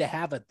need to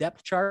have a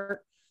depth chart,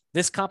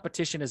 this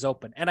competition is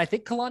open. And I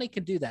think Kalani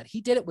can do that.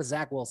 He did it with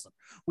Zach Wilson.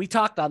 We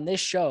talked on this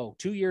show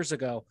 2 years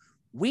ago.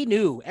 We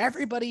knew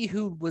everybody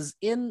who was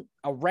in,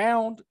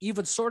 around,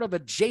 even sort of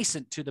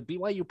adjacent to the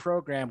BYU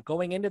program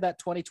going into that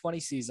 2020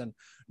 season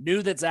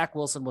knew that Zach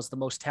Wilson was the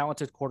most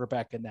talented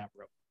quarterback in that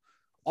room.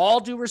 All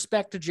due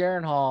respect to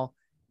Jaron Hall,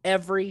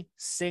 every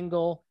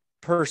single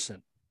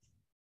person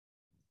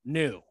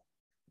knew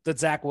that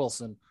Zach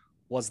Wilson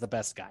was the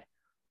best guy.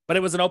 But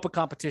it was an open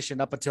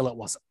competition up until it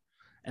wasn't.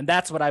 And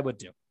that's what I would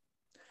do.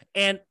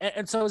 And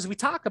so as we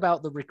talk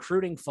about the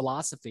recruiting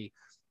philosophy,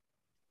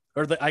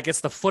 or I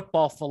guess the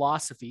football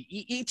philosophy,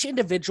 each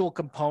individual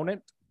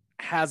component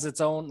has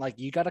its own, like,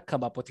 you got to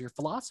come up with your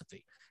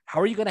philosophy.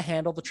 How are you going to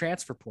handle the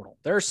transfer portal?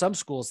 There are some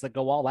schools that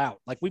go all out.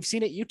 Like we've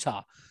seen at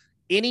Utah,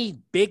 any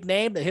big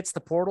name that hits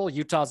the portal,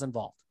 Utah's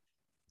involved.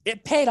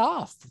 It paid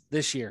off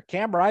this year.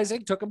 Cam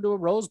Rising took him to a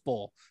Rose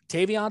Bowl.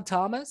 Tavion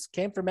Thomas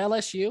came from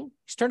LSU.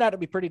 He's turned out to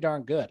be pretty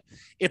darn good.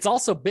 It's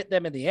also bit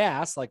them in the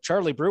ass. Like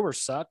Charlie Brewer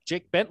sucked.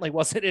 Jake Bentley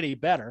wasn't any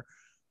better.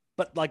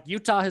 But like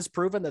Utah has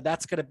proven that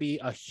that's going to be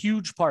a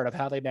huge part of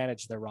how they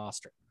manage their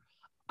roster.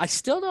 I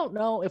still don't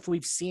know if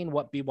we've seen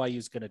what BYU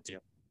is going to do.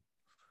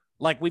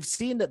 Like we've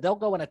seen that they'll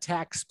go and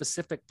attack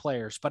specific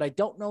players, but I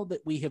don't know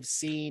that we have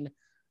seen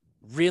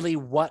really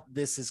what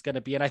this is going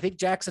to be. And I think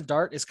Jackson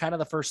Dart is kind of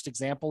the first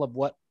example of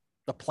what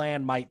the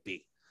plan might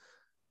be.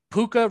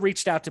 Puka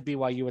reached out to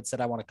BYU and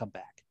said, I want to come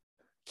back.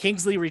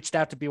 Kingsley reached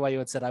out to BYU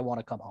and said, I want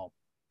to come home.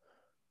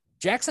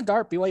 Jackson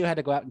Dart, BYU had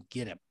to go out and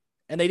get him.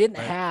 And they didn't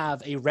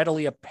have a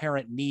readily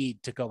apparent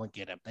need to go and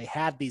get him. They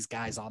had these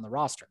guys on the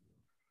roster,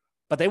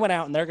 but they went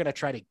out and they're going to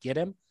try to get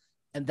him.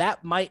 And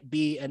that might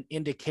be an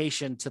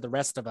indication to the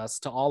rest of us,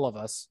 to all of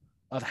us,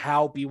 of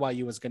how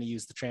BYU is going to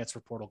use the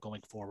transfer portal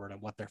going forward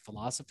and what their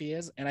philosophy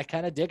is. And I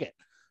kind of dig it.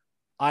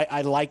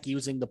 I like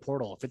using the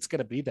portal. If it's going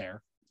to be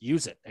there,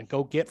 use it and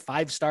go get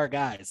 5-star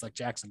guys like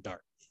Jackson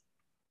Dart.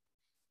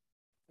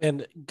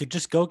 And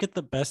just go get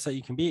the best that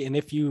you can be. And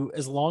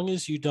as long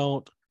as you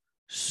don't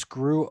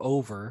screw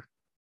over,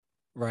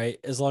 right?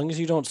 As long as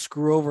you don't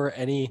screw over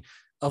any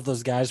of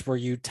those guys where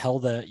you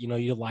tell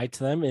you lied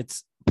to them,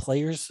 it's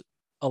players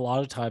a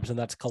lot of times. And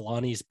that's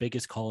Kalani's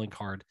biggest calling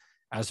card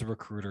as a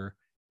recruiter,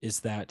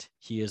 is that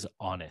he is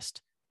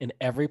honest and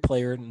every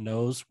player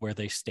knows where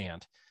they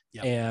stand.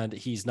 Yep. And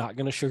he's not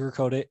going to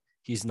sugarcoat it.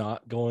 He's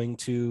not going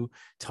to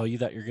tell you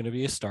that you're going to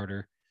be a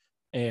starter.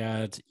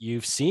 And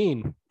you've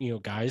seen,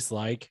 guys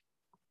like,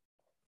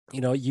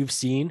 you've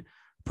seen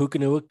Puka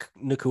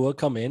Nacua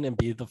come in and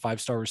be the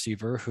 5-star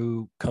receiver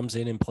who comes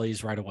in and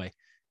plays right away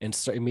and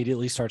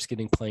immediately starts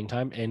getting playing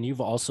time. And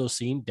you've also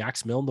seen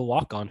Dax Milne, the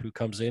walk-on, who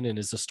comes in and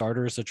is a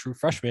starter as a true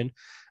freshman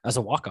as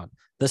a walk-on.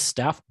 The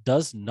staff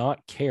does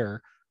not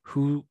care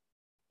who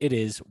it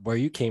is, where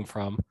you came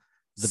from.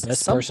 The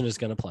best person is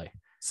going to play.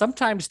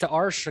 Sometimes to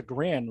our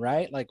chagrin,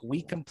 right? Like,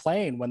 we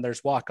complain when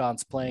there's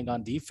walk-ons playing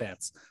on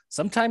defense.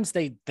 Sometimes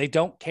they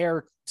don't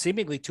care,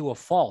 seemingly to a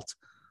fault.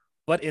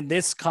 But in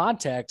this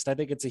context, I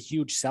think it's a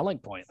huge selling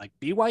point. Like,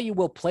 BYU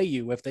will play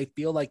you if they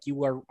feel like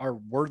you are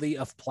worthy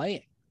of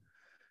playing.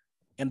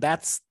 And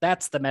that's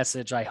the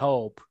message, I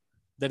hope,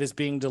 that is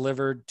being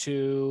delivered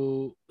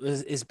to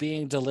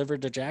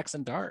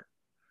Jackson Dart.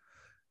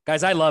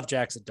 Guys, I love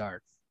Jackson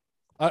Dart.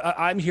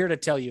 I'm here to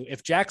tell you,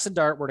 if Jackson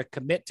Dart were to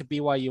commit to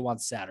BYU on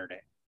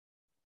Saturday,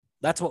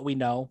 that's what we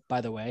know, by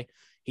the way.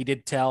 He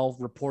did tell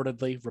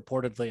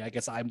reportedly, I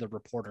guess I'm the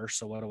reporter,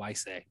 so what do I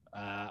say?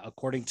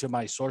 According to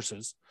my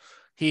sources,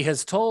 he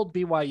has told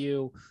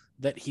BYU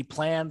that he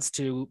plans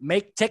to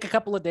take a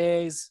couple of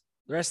days,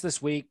 the rest of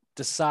this week,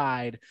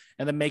 decide,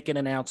 and then make an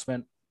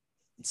announcement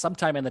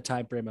sometime in the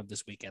time frame of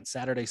this weekend,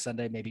 Saturday,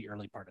 Sunday, maybe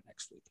early part of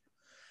next week.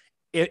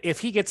 If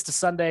he gets to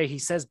Sunday, he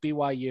says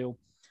BYU,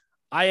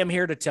 I am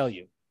here to tell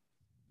you,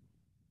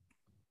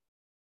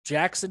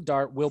 Jackson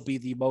Dart will be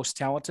the most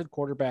talented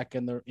quarterback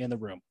in the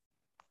room.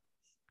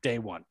 Day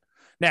one.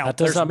 Now, that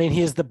does not mean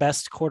he is the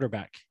best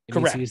quarterback. It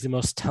correct. Means he's the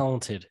most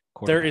talented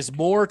quarterback. There is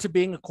more to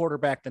being a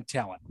quarterback than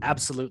talent.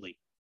 Absolutely.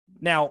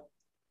 Now,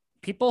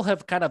 people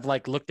have kind of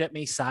like looked at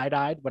me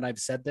side-eyed when I've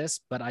said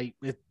this, but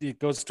it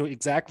goes to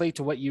exactly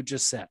to what you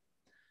just said.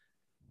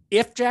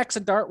 If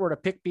Jackson Dart were to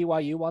pick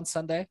BYU on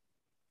Sunday,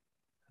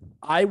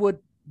 I would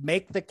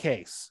make the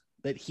case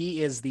that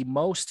he is the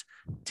most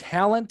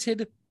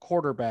talented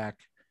quarterback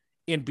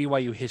in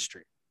BYU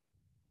history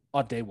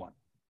on day one.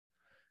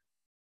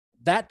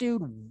 That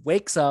dude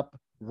wakes up,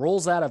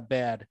 rolls out of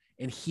bed,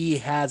 and he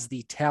has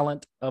the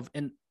talent of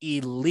an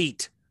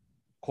elite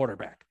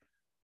quarterback.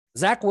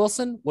 Zach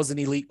Wilson was an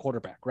elite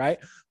quarterback, right?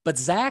 But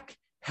Zach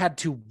had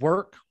to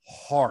work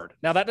hard.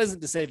 Now, that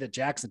isn't to say that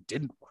Jackson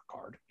didn't work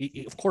hard.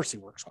 Of course he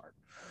works hard.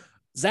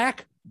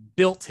 Zach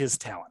built his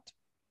talent,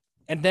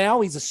 and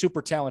now he's a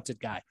super talented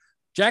guy.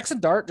 Jackson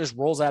Dart just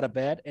rolls out of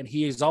bed, and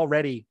he is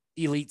already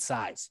elite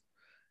size.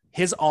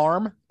 His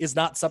arm is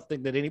not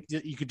something that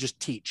you could just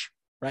teach,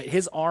 right?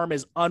 His arm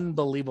is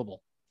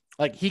unbelievable.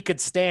 Like, he could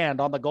stand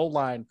on the goal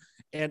line,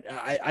 and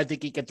I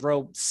think he could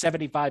throw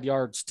 75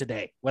 yards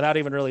today without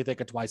even really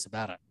thinking twice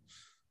about it.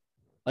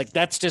 Like,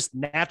 that's just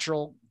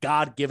natural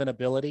God-given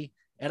ability.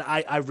 And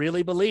I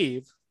really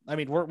believe, I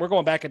mean, we're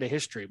going back into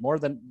history more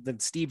than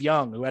Steve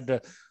Young, who had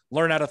to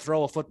learn how to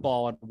throw a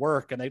football and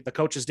work. And the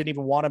coaches didn't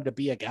even want him to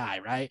be a guy,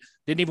 right?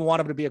 Didn't even want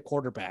him to be a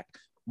quarterback.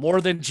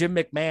 More than Jim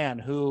McMahon,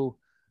 who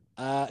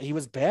he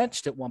was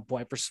benched at one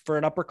point for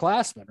an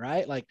upperclassman,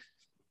 right? Like,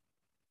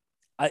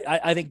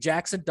 I think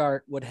Jackson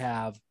Dart would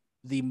have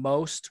the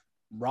most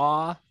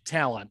raw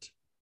talent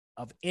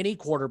of any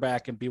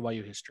quarterback in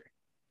BYU history.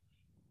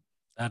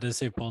 That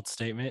is a bold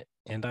statement,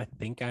 and I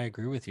think I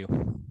agree with you.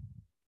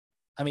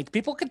 I mean,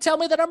 people can tell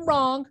me that I'm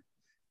wrong.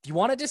 If you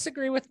want to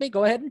disagree with me,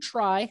 go ahead and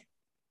try.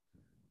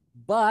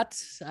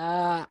 But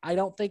I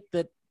don't think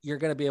that you're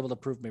going to be able to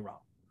prove me wrong.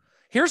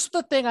 Here's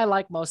the thing I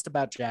like most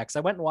about Jax.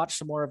 I went and watched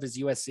some more of his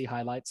USC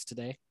highlights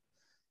today.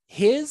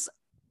 His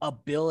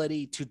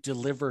ability to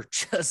deliver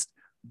just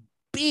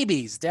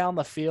BBs down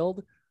the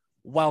field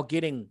while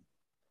getting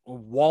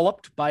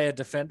walloped by a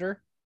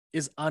defender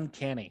is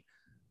uncanny.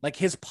 Like,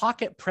 his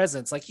pocket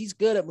presence, like, he's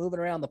good at moving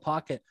around the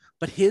pocket,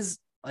 but his,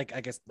 like, I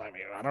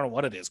don't know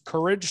what it is,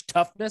 courage,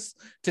 toughness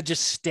to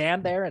just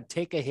stand there and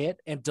take a hit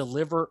and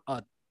deliver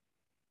a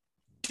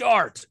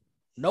dart,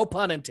 no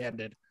pun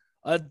intended,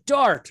 a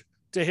dart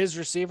to his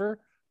receiver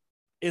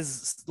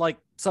is like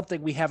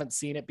something we haven't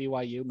seen at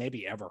BYU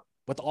maybe ever,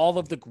 with all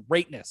of the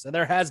greatness. And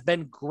there has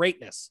been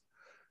greatness.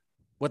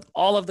 With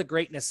all of the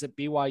greatness at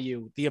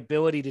BYU, the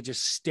ability to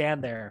just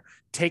stand there,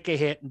 take a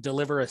hit, and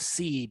deliver a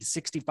seed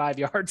 65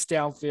 yards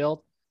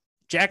downfield,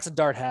 Jackson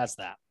Dart has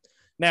that.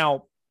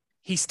 Now,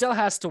 he still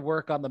has to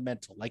work on the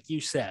mental, like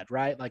you said,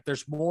 right? Like,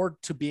 there's more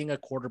to being a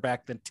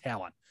quarterback than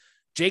talent.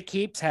 Jake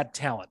Heaps had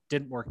talent,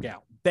 didn't work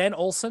out. Ben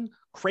Olsen,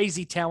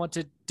 crazy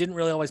talented, didn't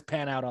really always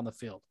pan out on the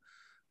field.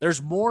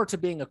 There's more to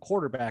being a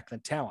quarterback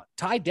than talent.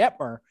 Ty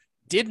Detmer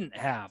didn't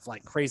have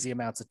like crazy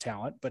amounts of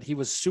talent, but he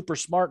was super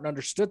smart and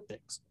understood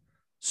things.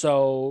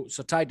 So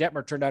Ty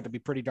Detmer turned out to be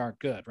pretty darn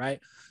good, right?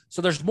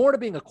 So there's more to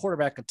being a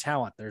quarterback than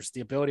talent. There's the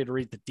ability to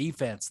read the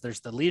defense. There's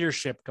the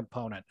leadership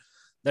component.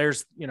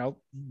 There's,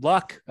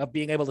 luck of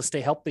being able to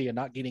stay healthy and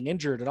not getting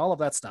injured and all of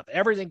that stuff.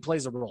 Everything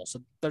plays a role.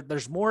 So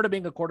there's more to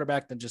being a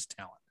quarterback than just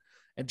talent.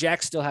 And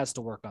Jack still has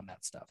to work on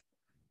that stuff.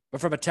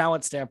 But from a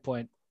talent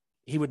standpoint,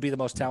 he would be the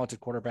most talented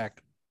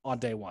quarterback on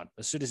day one,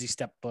 as soon as he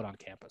stepped foot on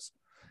campus.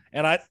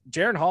 And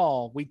Jaron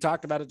Hall, we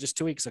talked about it just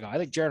 2 weeks ago. I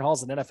think Jaron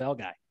Hall's an NFL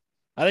guy.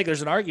 I think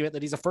there's an argument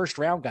that he's a first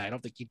round guy. I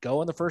don't think he'd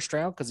go in the first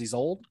round because he's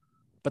old,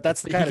 but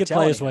that's the kind he of could play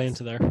talent his way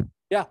into there.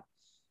 Yeah.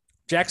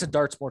 Jackson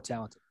Dart's more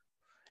talented.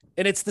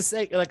 And it's the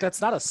same, like,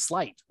 that's not a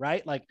slight,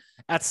 right? Like,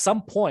 at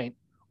some point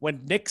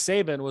when Nick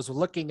Saban was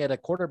looking at a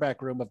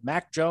quarterback room of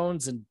Mac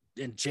Jones and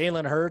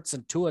Jalen Hurts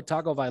and Tua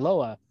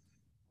Tagovailoa,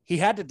 he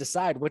had to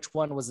decide which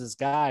one was his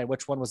guy,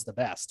 which one was the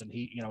best. And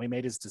he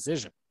made his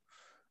decision.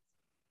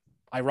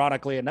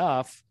 Ironically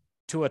enough,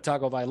 Tua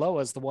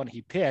Tagovailoa is the one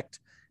he picked,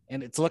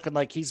 and it's looking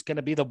like he's going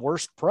to be the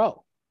worst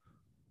pro.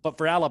 But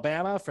for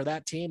Alabama, for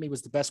that team, he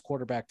was the best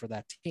quarterback for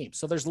that team.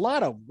 So there's a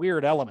lot of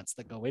weird elements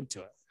that go into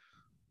it.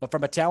 But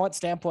from a talent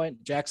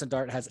standpoint, Jackson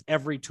Dart has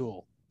every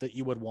tool that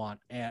you would want.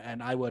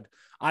 And I would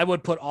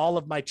put all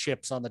of my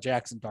chips on the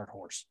Jackson Dart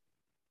horse.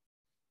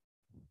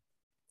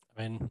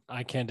 I mean,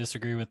 I can't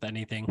disagree with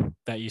anything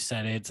that you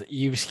said. It's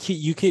he's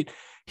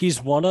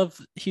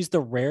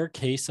the rare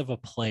case of a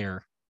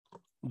player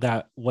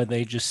that when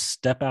they just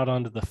step out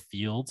onto the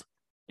field,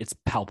 it's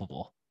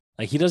palpable.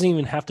 Like, he doesn't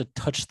even have to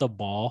touch the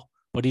ball,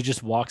 but he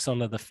just walks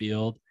onto the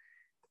field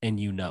and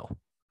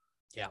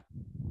Yeah.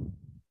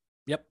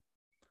 Yep.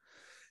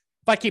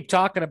 If I keep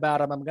talking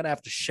about him, I'm going to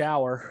have to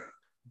shower.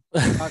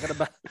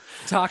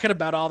 talking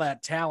about all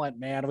that talent,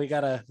 man. We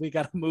gotta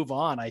move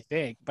on, I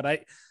think.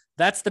 But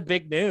that's the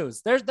big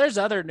news. There's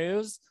other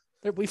news.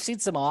 We've seen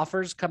some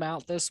offers come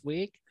out this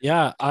week.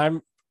 Yeah,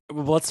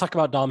 let's talk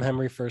about Dom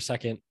Henry for a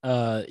second.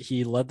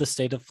 He led the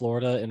state of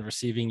Florida in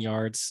receiving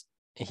yards.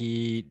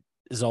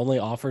 His only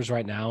offers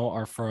right now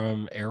are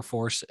from Air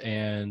Force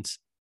and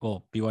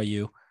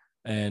BYU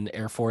and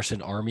Air Force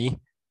and Army,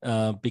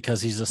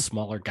 because he's a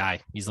smaller guy.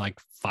 He's like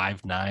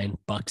 5'9",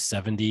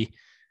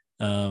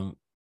 $170.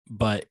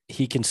 But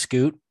he can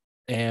scoot,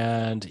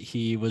 and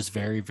he was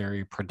very,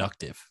 very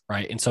productive,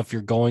 right? And so if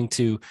you're going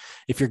to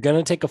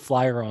take a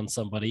flyer on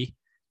somebody,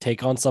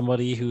 take on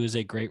somebody who is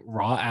a great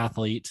raw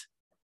athlete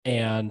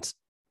and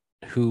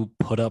who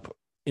put up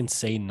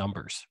insane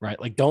numbers,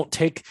 right? Like, don't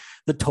take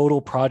the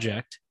total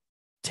project.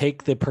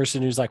 Take the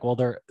person who's like, well,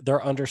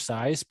 they're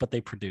undersized, but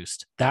they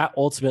produced. That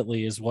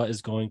ultimately is what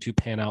is going to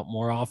pan out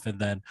more often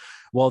than,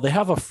 well, they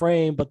have a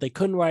frame, but they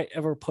couldn't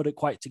ever put it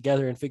quite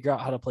together and figure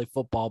out how to play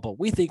football, but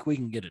we think we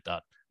can get it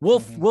done.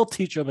 We'll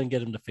teach them and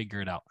get them to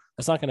figure it out.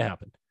 That's not going to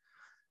happen.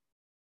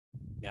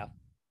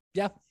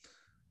 Yeah.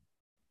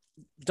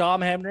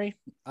 Dom Henry,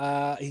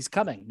 he's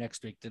coming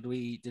next week. Did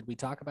we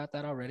talk about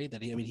that already?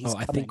 He's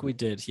I think we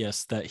did.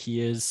 Yes, that he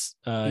is.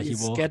 He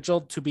will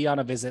scheduled to be on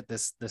a visit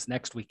this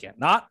next weekend,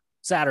 not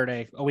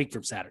Saturday, a week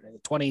from Saturday, the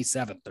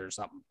 27th or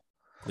something.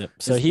 Yep.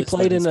 So he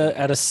played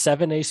at a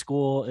 7A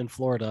school in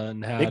Florida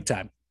and had big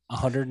time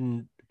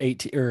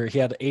 180, or he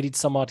had 80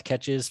 some odd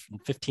catches,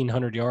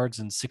 1,500 yards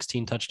and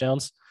 16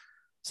 touchdowns.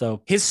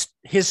 So his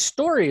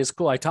story is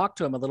cool. I talked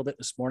to him a little bit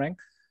this morning.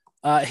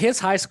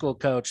 His high school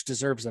coach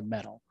deserves a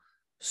medal.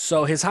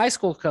 So his high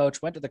school coach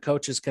went to the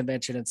coaches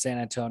convention in San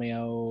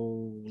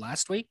Antonio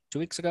last week, 2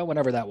 weeks ago,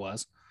 whenever that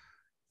was.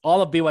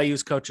 All of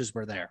BYU's coaches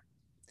were there.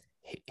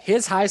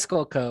 His high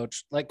school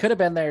coach could have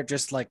been there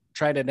just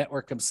trying to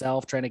network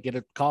himself, trying to get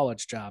a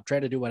college job,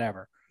 trying to do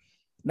whatever.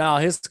 No,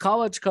 his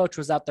college coach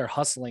was out there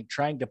hustling,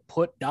 trying to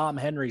put Dom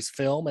Henry's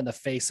film in the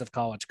face of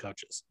college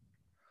coaches.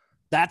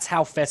 That's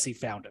how Fessy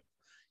found him.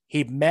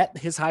 He met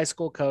his high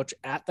school coach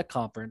at the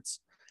conference,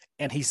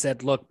 and he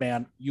said, look,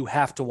 man, you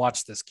have to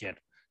watch this kid.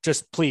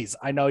 Just please,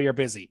 I know you're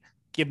busy.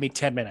 Give me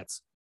 10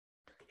 minutes.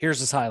 Here's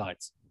his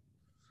highlights.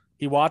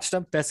 He watched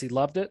him. Fessy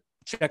loved it.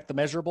 Checked the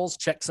measurables,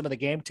 checked some of the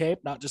game tape,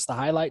 not just the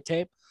highlight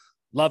tape.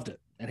 Loved it.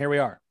 And here we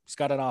are. He's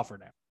got an offer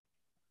now.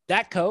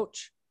 That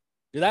coach,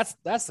 dude,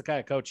 that's the kind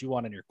of coach you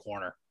want in your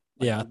corner.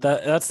 Yeah,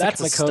 that's the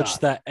kind of coach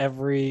that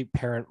every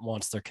parent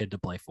wants their kid to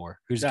play for,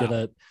 who's going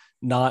to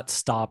not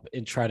stop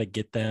and try to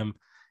get them.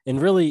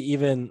 And really,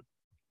 even,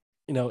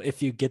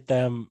 if you get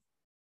them,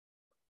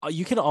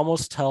 you can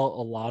almost tell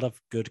a lot of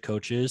good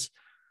coaches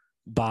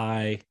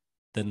by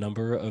the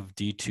number of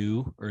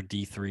D2 or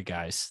D3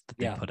 guys that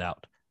they put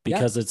out.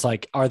 Because it's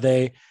like, are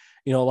they,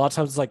 a lot of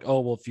times it's like,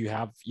 oh, well, if you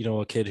have,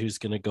 a kid who's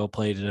going to go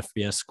play at an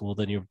FBS school,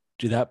 then you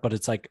do that. But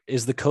it's like,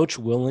 is the coach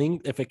willing,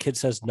 if a kid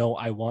says, no,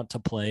 I want to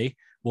play,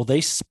 will they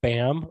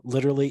spam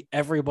literally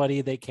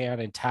everybody they can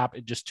and tap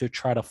it just to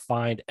try to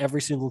find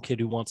every single kid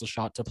who wants a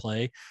shot to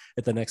play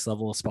at the next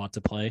level of spot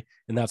to play?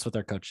 And that's what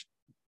their coach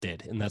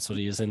did. And that's what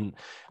he is. And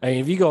I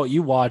mean, if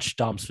you watch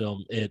Dom's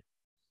film, it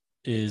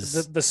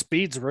is the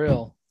speed's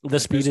real. The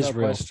speed is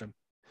real. Question.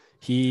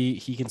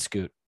 He can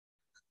scoot.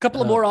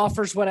 Couple of more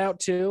offers went out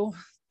too,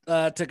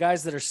 to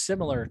guys that are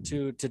similar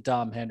to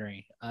Dom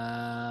Henry.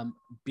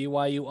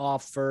 BYU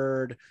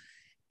offered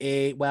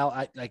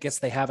I guess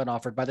they haven't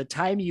offered. By the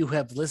time you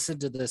have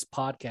listened to this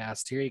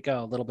podcast, here you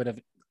go, a little bit of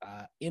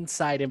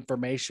inside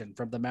information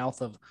from the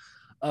mouth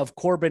of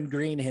Corbin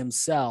Green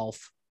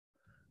himself.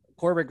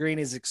 Corbin Green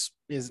is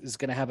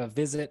going to have a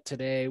visit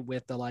today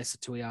with Elisa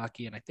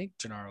Tuiaki and I think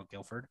Gennaro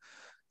Guilford.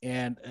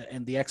 And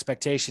the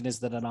expectation is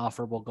that an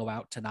offer will go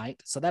out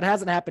tonight. So that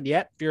hasn't happened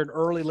yet. If you're an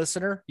early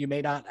listener, you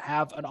may not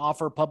have an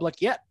offer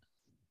public yet.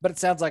 but it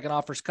sounds like an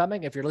offer's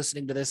coming. If you're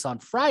listening to this on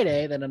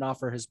Friday, then an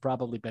offer has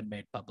probably been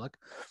made public.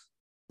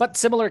 But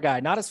similar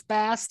guy, not as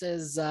fast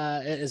as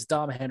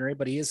Dom Henry,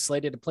 but he is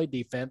slated to play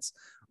defense.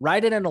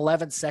 Right in an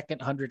 11-second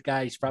 100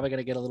 guy. He's probably going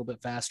to get a little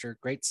bit faster.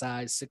 Great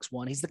size,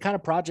 6'1". He's the kind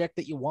of project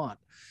that you want.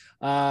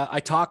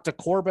 I talked to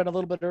Corbin a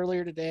little bit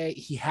earlier today.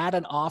 He had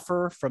an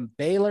offer from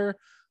Baylor,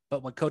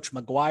 but when Coach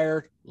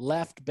McGuire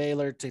left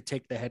Baylor to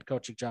take the head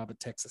coaching job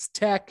at Texas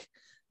Tech,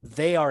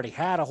 they already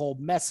had a whole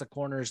mess of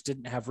corners,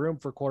 didn't have room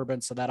for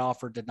Corbin, so that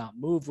offer did not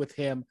move with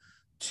him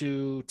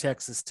to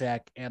Texas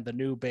Tech, and the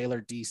new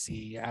Baylor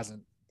DC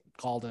hasn't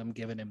called him,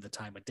 given him the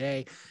time of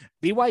day.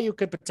 BYU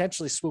could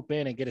potentially swoop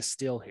in and get a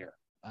steal here.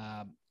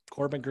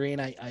 Corbin Green,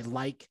 I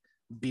like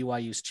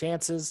BYU's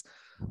chances.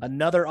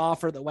 Another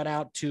offer that went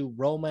out to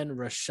Roman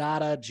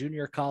Rashada,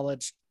 junior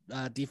college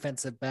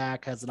defensive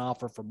back, has an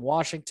offer from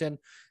Washington.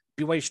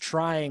 BYU's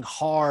trying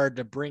hard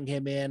to bring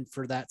him in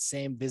for that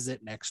same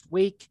visit next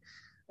week.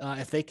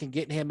 If they can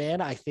get him in,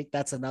 I think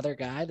that's another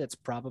guy that's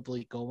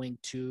probably going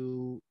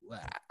to,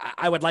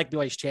 I would like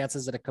BYU's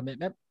chances at a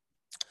commitment.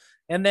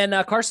 And then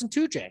Carson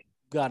Tujay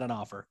got an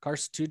offer.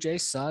 Carson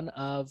Tujay, son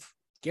of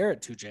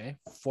Garrett Tujay,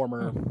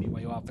 former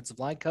BYU offensive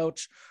line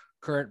coach,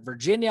 current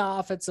Virginia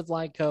offensive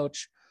line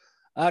coach,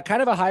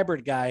 kind of a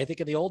hybrid guy. I think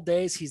in the old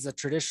days, he's a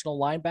traditional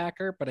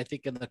linebacker, but I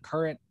think in the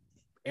current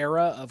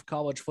era of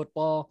college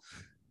football,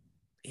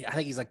 I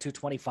think he's like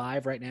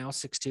 225 right now,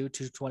 6'2",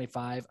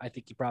 225. I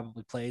think he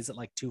probably plays at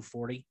like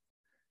 240,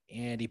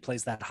 and he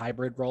plays that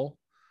hybrid role.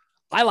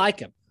 I like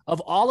him.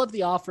 Of all of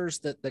the offers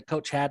that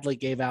Coach Hadley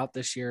gave out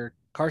this year,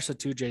 Carson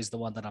Tujay is the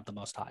one that I'm the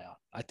most high on.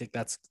 I think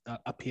that's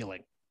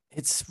appealing.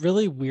 It's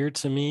really weird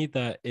to me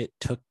that it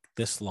took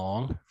this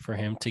long for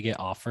him to get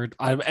offered.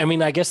 I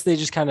mean, I guess they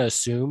just kind of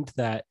assumed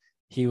that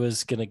he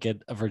was going to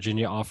get a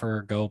Virginia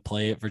offer, go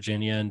play at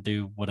Virginia and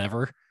do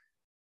whatever.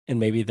 And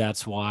maybe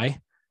that's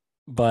why.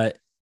 But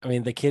I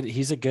mean, the kid,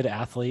 he's a good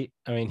athlete.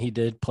 I mean, he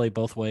did play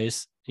both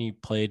ways. He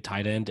played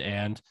tight end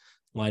and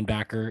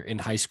linebacker in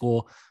high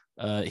school.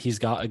 He's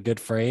got a good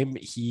frame.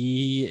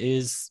 He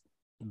is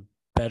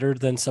better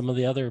than some of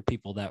the other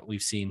people that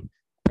we've seen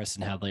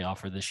Preston Hadley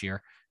offer this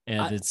year.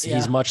 And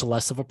he's much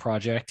less of a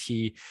project.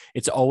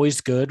 It's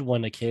always good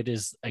when a kid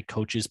is a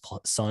coach's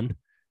son,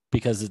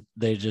 because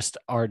they just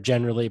are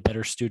generally a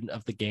better student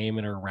of the game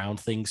and are around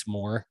things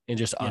more and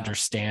just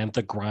understand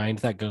the grind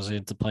that goes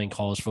into playing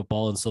college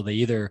football. And so they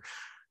either,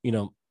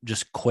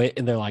 just quit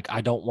and they're like,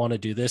 I don't want to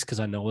do this because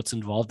I know what's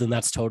involved, and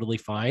that's totally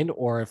fine.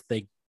 Or if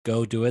they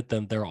go do it,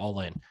 then they're all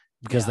in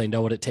because they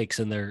know what it takes,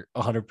 and they're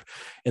 100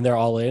 and they're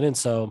all in. And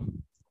so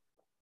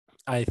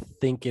I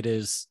think it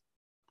is,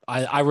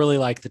 I really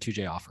like the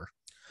 2J offer.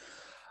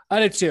 I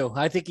do too.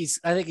 I think he's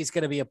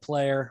going to be a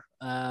player.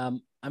 I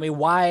mean,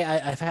 why?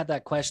 I've had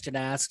that question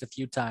asked a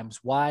few times.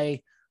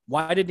 Why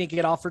didn't he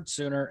get offered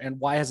sooner? And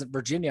why hasn't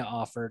Virginia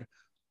offered?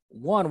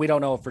 One, we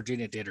don't know if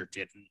Virginia did or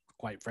didn't,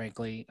 quite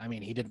frankly. I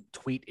mean, he didn't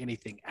tweet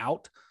anything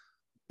out,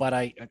 but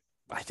I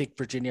think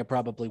Virginia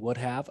probably would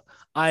have.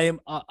 I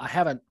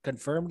haven't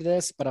confirmed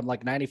this, but I'm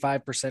like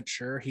 95%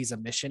 sure he's a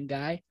mission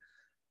guy.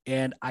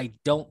 And I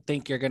don't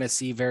think you're going to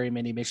see very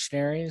many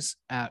missionaries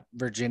at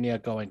Virginia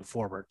going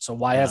forward. So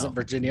why hasn't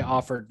Virginia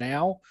offered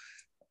now?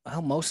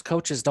 Well, most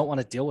coaches don't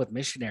want to deal with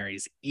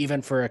missionaries,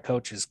 even for a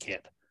coach's kid.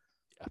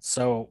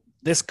 So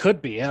this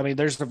could be, I mean,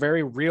 there's a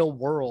very real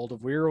world, a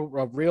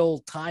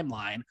real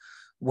timeline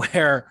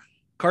where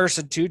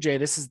Carson Tujay,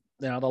 this is,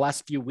 the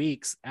last few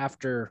weeks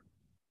after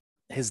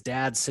his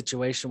dad's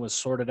situation was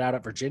sorted out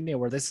at Virginia,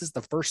 where this is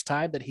the first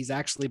time that he's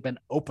actually been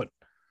open.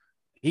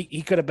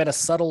 He could have been a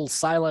subtle,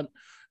 silent,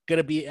 going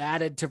to be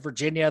added to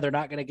Virginia. They're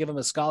not going to give him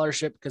a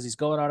scholarship because he's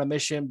going on a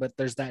mission, but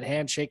there's that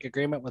handshake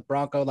agreement with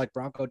Bronco, like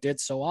Bronco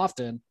did so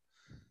often.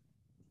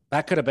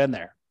 That could have been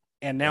there.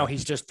 And now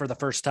he's just for the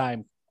first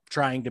time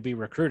trying to be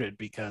recruited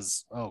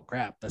because, oh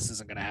crap, this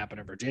isn't going to happen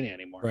in Virginia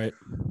anymore. Right.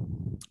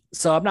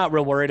 So I'm not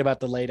real worried about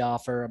the late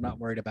offer. I'm not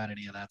worried about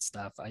any of that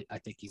stuff. I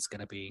think he's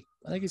going to be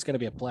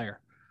a player.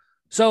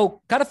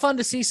 So kind of fun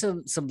to see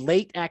some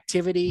late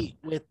activity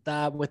with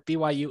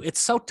BYU. It's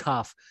so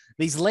tough.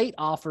 These late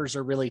offers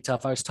are really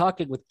tough. I was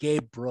talking with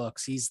Gabe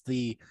Brooks. He's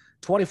the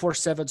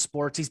 24/7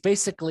 Sports. He's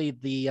basically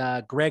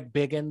the Greg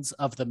Biggins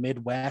of the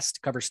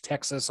Midwest. Covers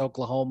Texas,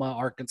 Oklahoma,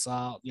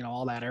 Arkansas,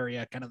 all that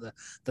area, kind of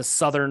the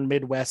southern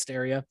Midwest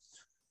area.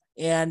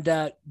 And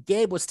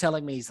Gabe was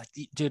telling me, he's like,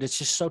 dude, it's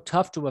just so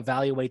tough to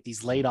evaluate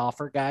these late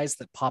offer guys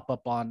that pop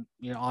up on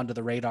onto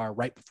the radar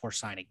right before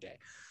signing day.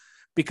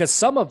 Because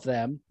some of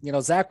them,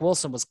 Zach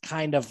Wilson was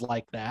kind of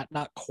like that,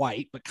 not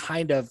quite, but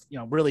kind of,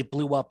 really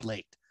blew up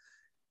late.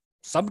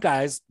 Some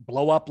guys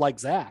blow up like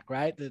Zach,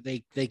 right?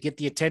 They get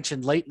the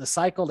attention late in the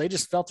cycle. They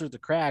just fell through the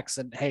cracks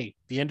and, hey,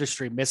 the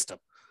industry missed them.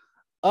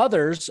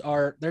 Others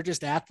they're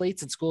just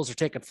athletes, and schools are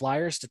taking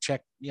flyers to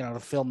check, to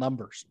fill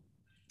numbers.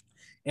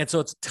 And so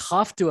it's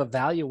tough to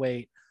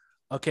evaluate,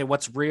 okay,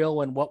 what's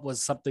real and what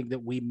was something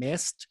that we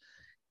missed.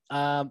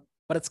 But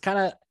it's kind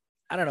of,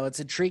 I don't know. It's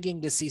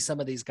intriguing to see some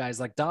of these guys.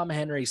 Like Dom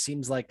Henry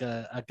seems like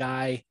a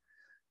guy.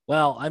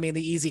 Well, I mean,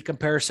 the easy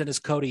comparison is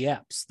Cody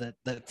Epps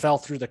that fell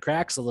through the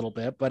cracks a little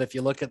bit. But if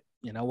you look at,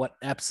 what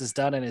Epps has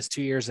done in his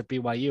 2 years at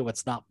BYU,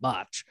 it's not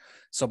much.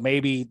 So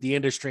maybe the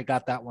industry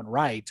got that one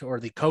right,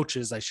 or the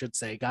coaches, I should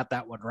say, got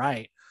that one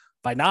right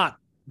by not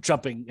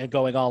jumping and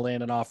going all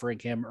in and offering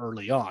him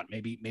early on.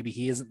 Maybe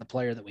he isn't the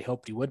player that we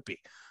hoped he would be.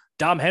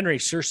 Dom Henry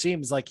sure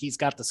seems like he's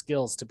got the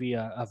skills to be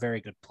a very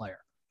good player.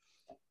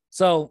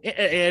 So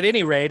at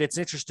any rate, it's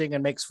interesting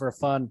and makes for a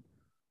fun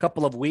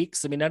couple of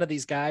weeks. I mean, none of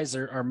these guys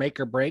are make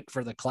or break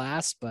for the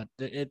class, but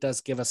it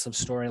does give us some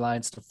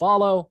storylines to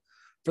follow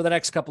for the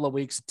next couple of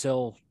weeks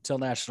till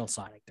National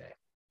Signing Day.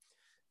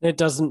 It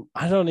doesn't,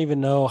 I don't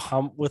even know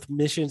how, with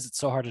missions, it's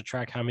so hard to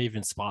track how many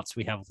even spots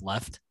we have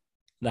left.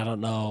 And I don't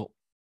know.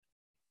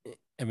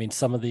 I mean,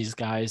 some of these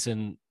guys,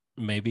 and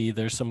maybe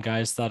there's some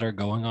guys that are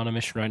going on a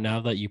mission right now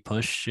that you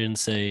push and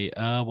say,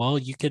 well,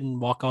 you can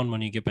walk on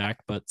when you get back,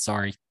 but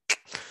sorry.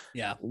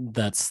 Yeah,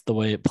 that's the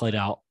way it played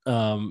out.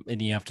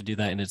 And you have to do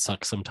that, and it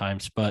sucks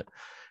sometimes. But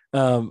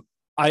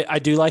I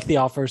do like the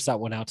offers that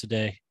went out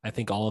today. I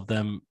think all of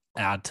them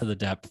add to the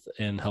depth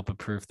and help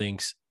improve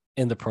things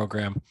in the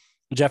program.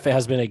 Jeff, it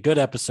has been a good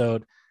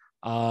episode.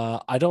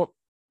 I don't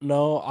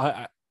know.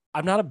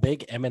 I'm not a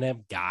big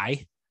M&M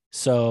guy,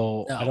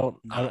 so no,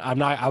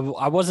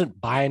 I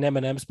wasn't buying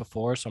M&Ms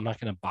before, so I'm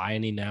not going to buy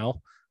any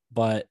now.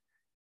 But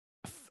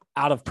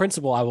out of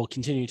principle, I will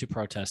continue to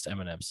protest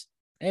M&Ms.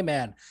 Hey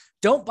man,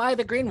 don't buy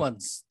the green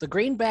ones. The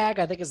green bag,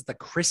 I think, is the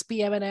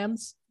crispy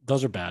M&Ms.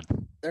 Those are bad.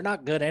 They're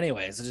not good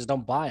anyways. So just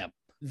don't buy them.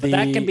 But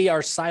that can be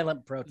our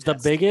silent protest. The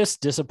biggest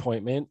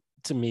disappointment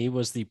to me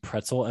was the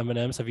pretzel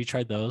M&Ms. Have you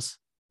tried those?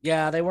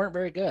 Yeah, they weren't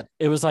very good.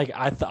 It was like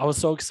I was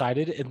so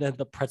excited, and then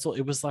the pretzel,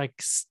 it was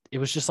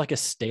just like a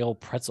stale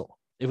pretzel.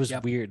 It was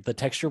weird. The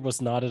texture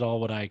was not at all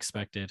what I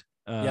expected.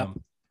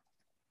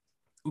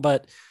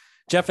 But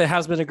Jeff, it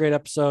has been a great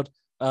episode.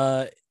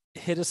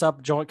 Hit us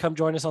up, come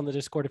join us on the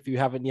Discord if you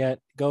haven't yet.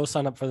 Go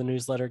sign up for the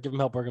newsletter,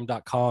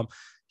 giveemhelpbergham.com.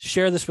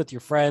 Share this with your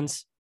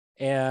friends,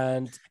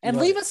 and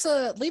leave us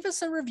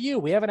a review.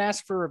 We haven't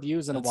asked for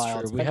reviews in a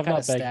while. It's been kind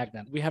of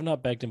stagnant. We have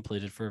not begged and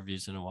pleaded for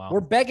reviews in a while. We're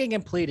begging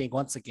and pleading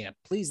once again.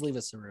 Please leave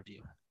us a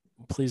review.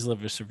 Please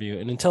leave us a review.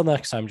 And until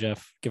next time,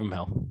 Jeff, give them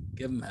hell.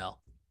 Give them hell.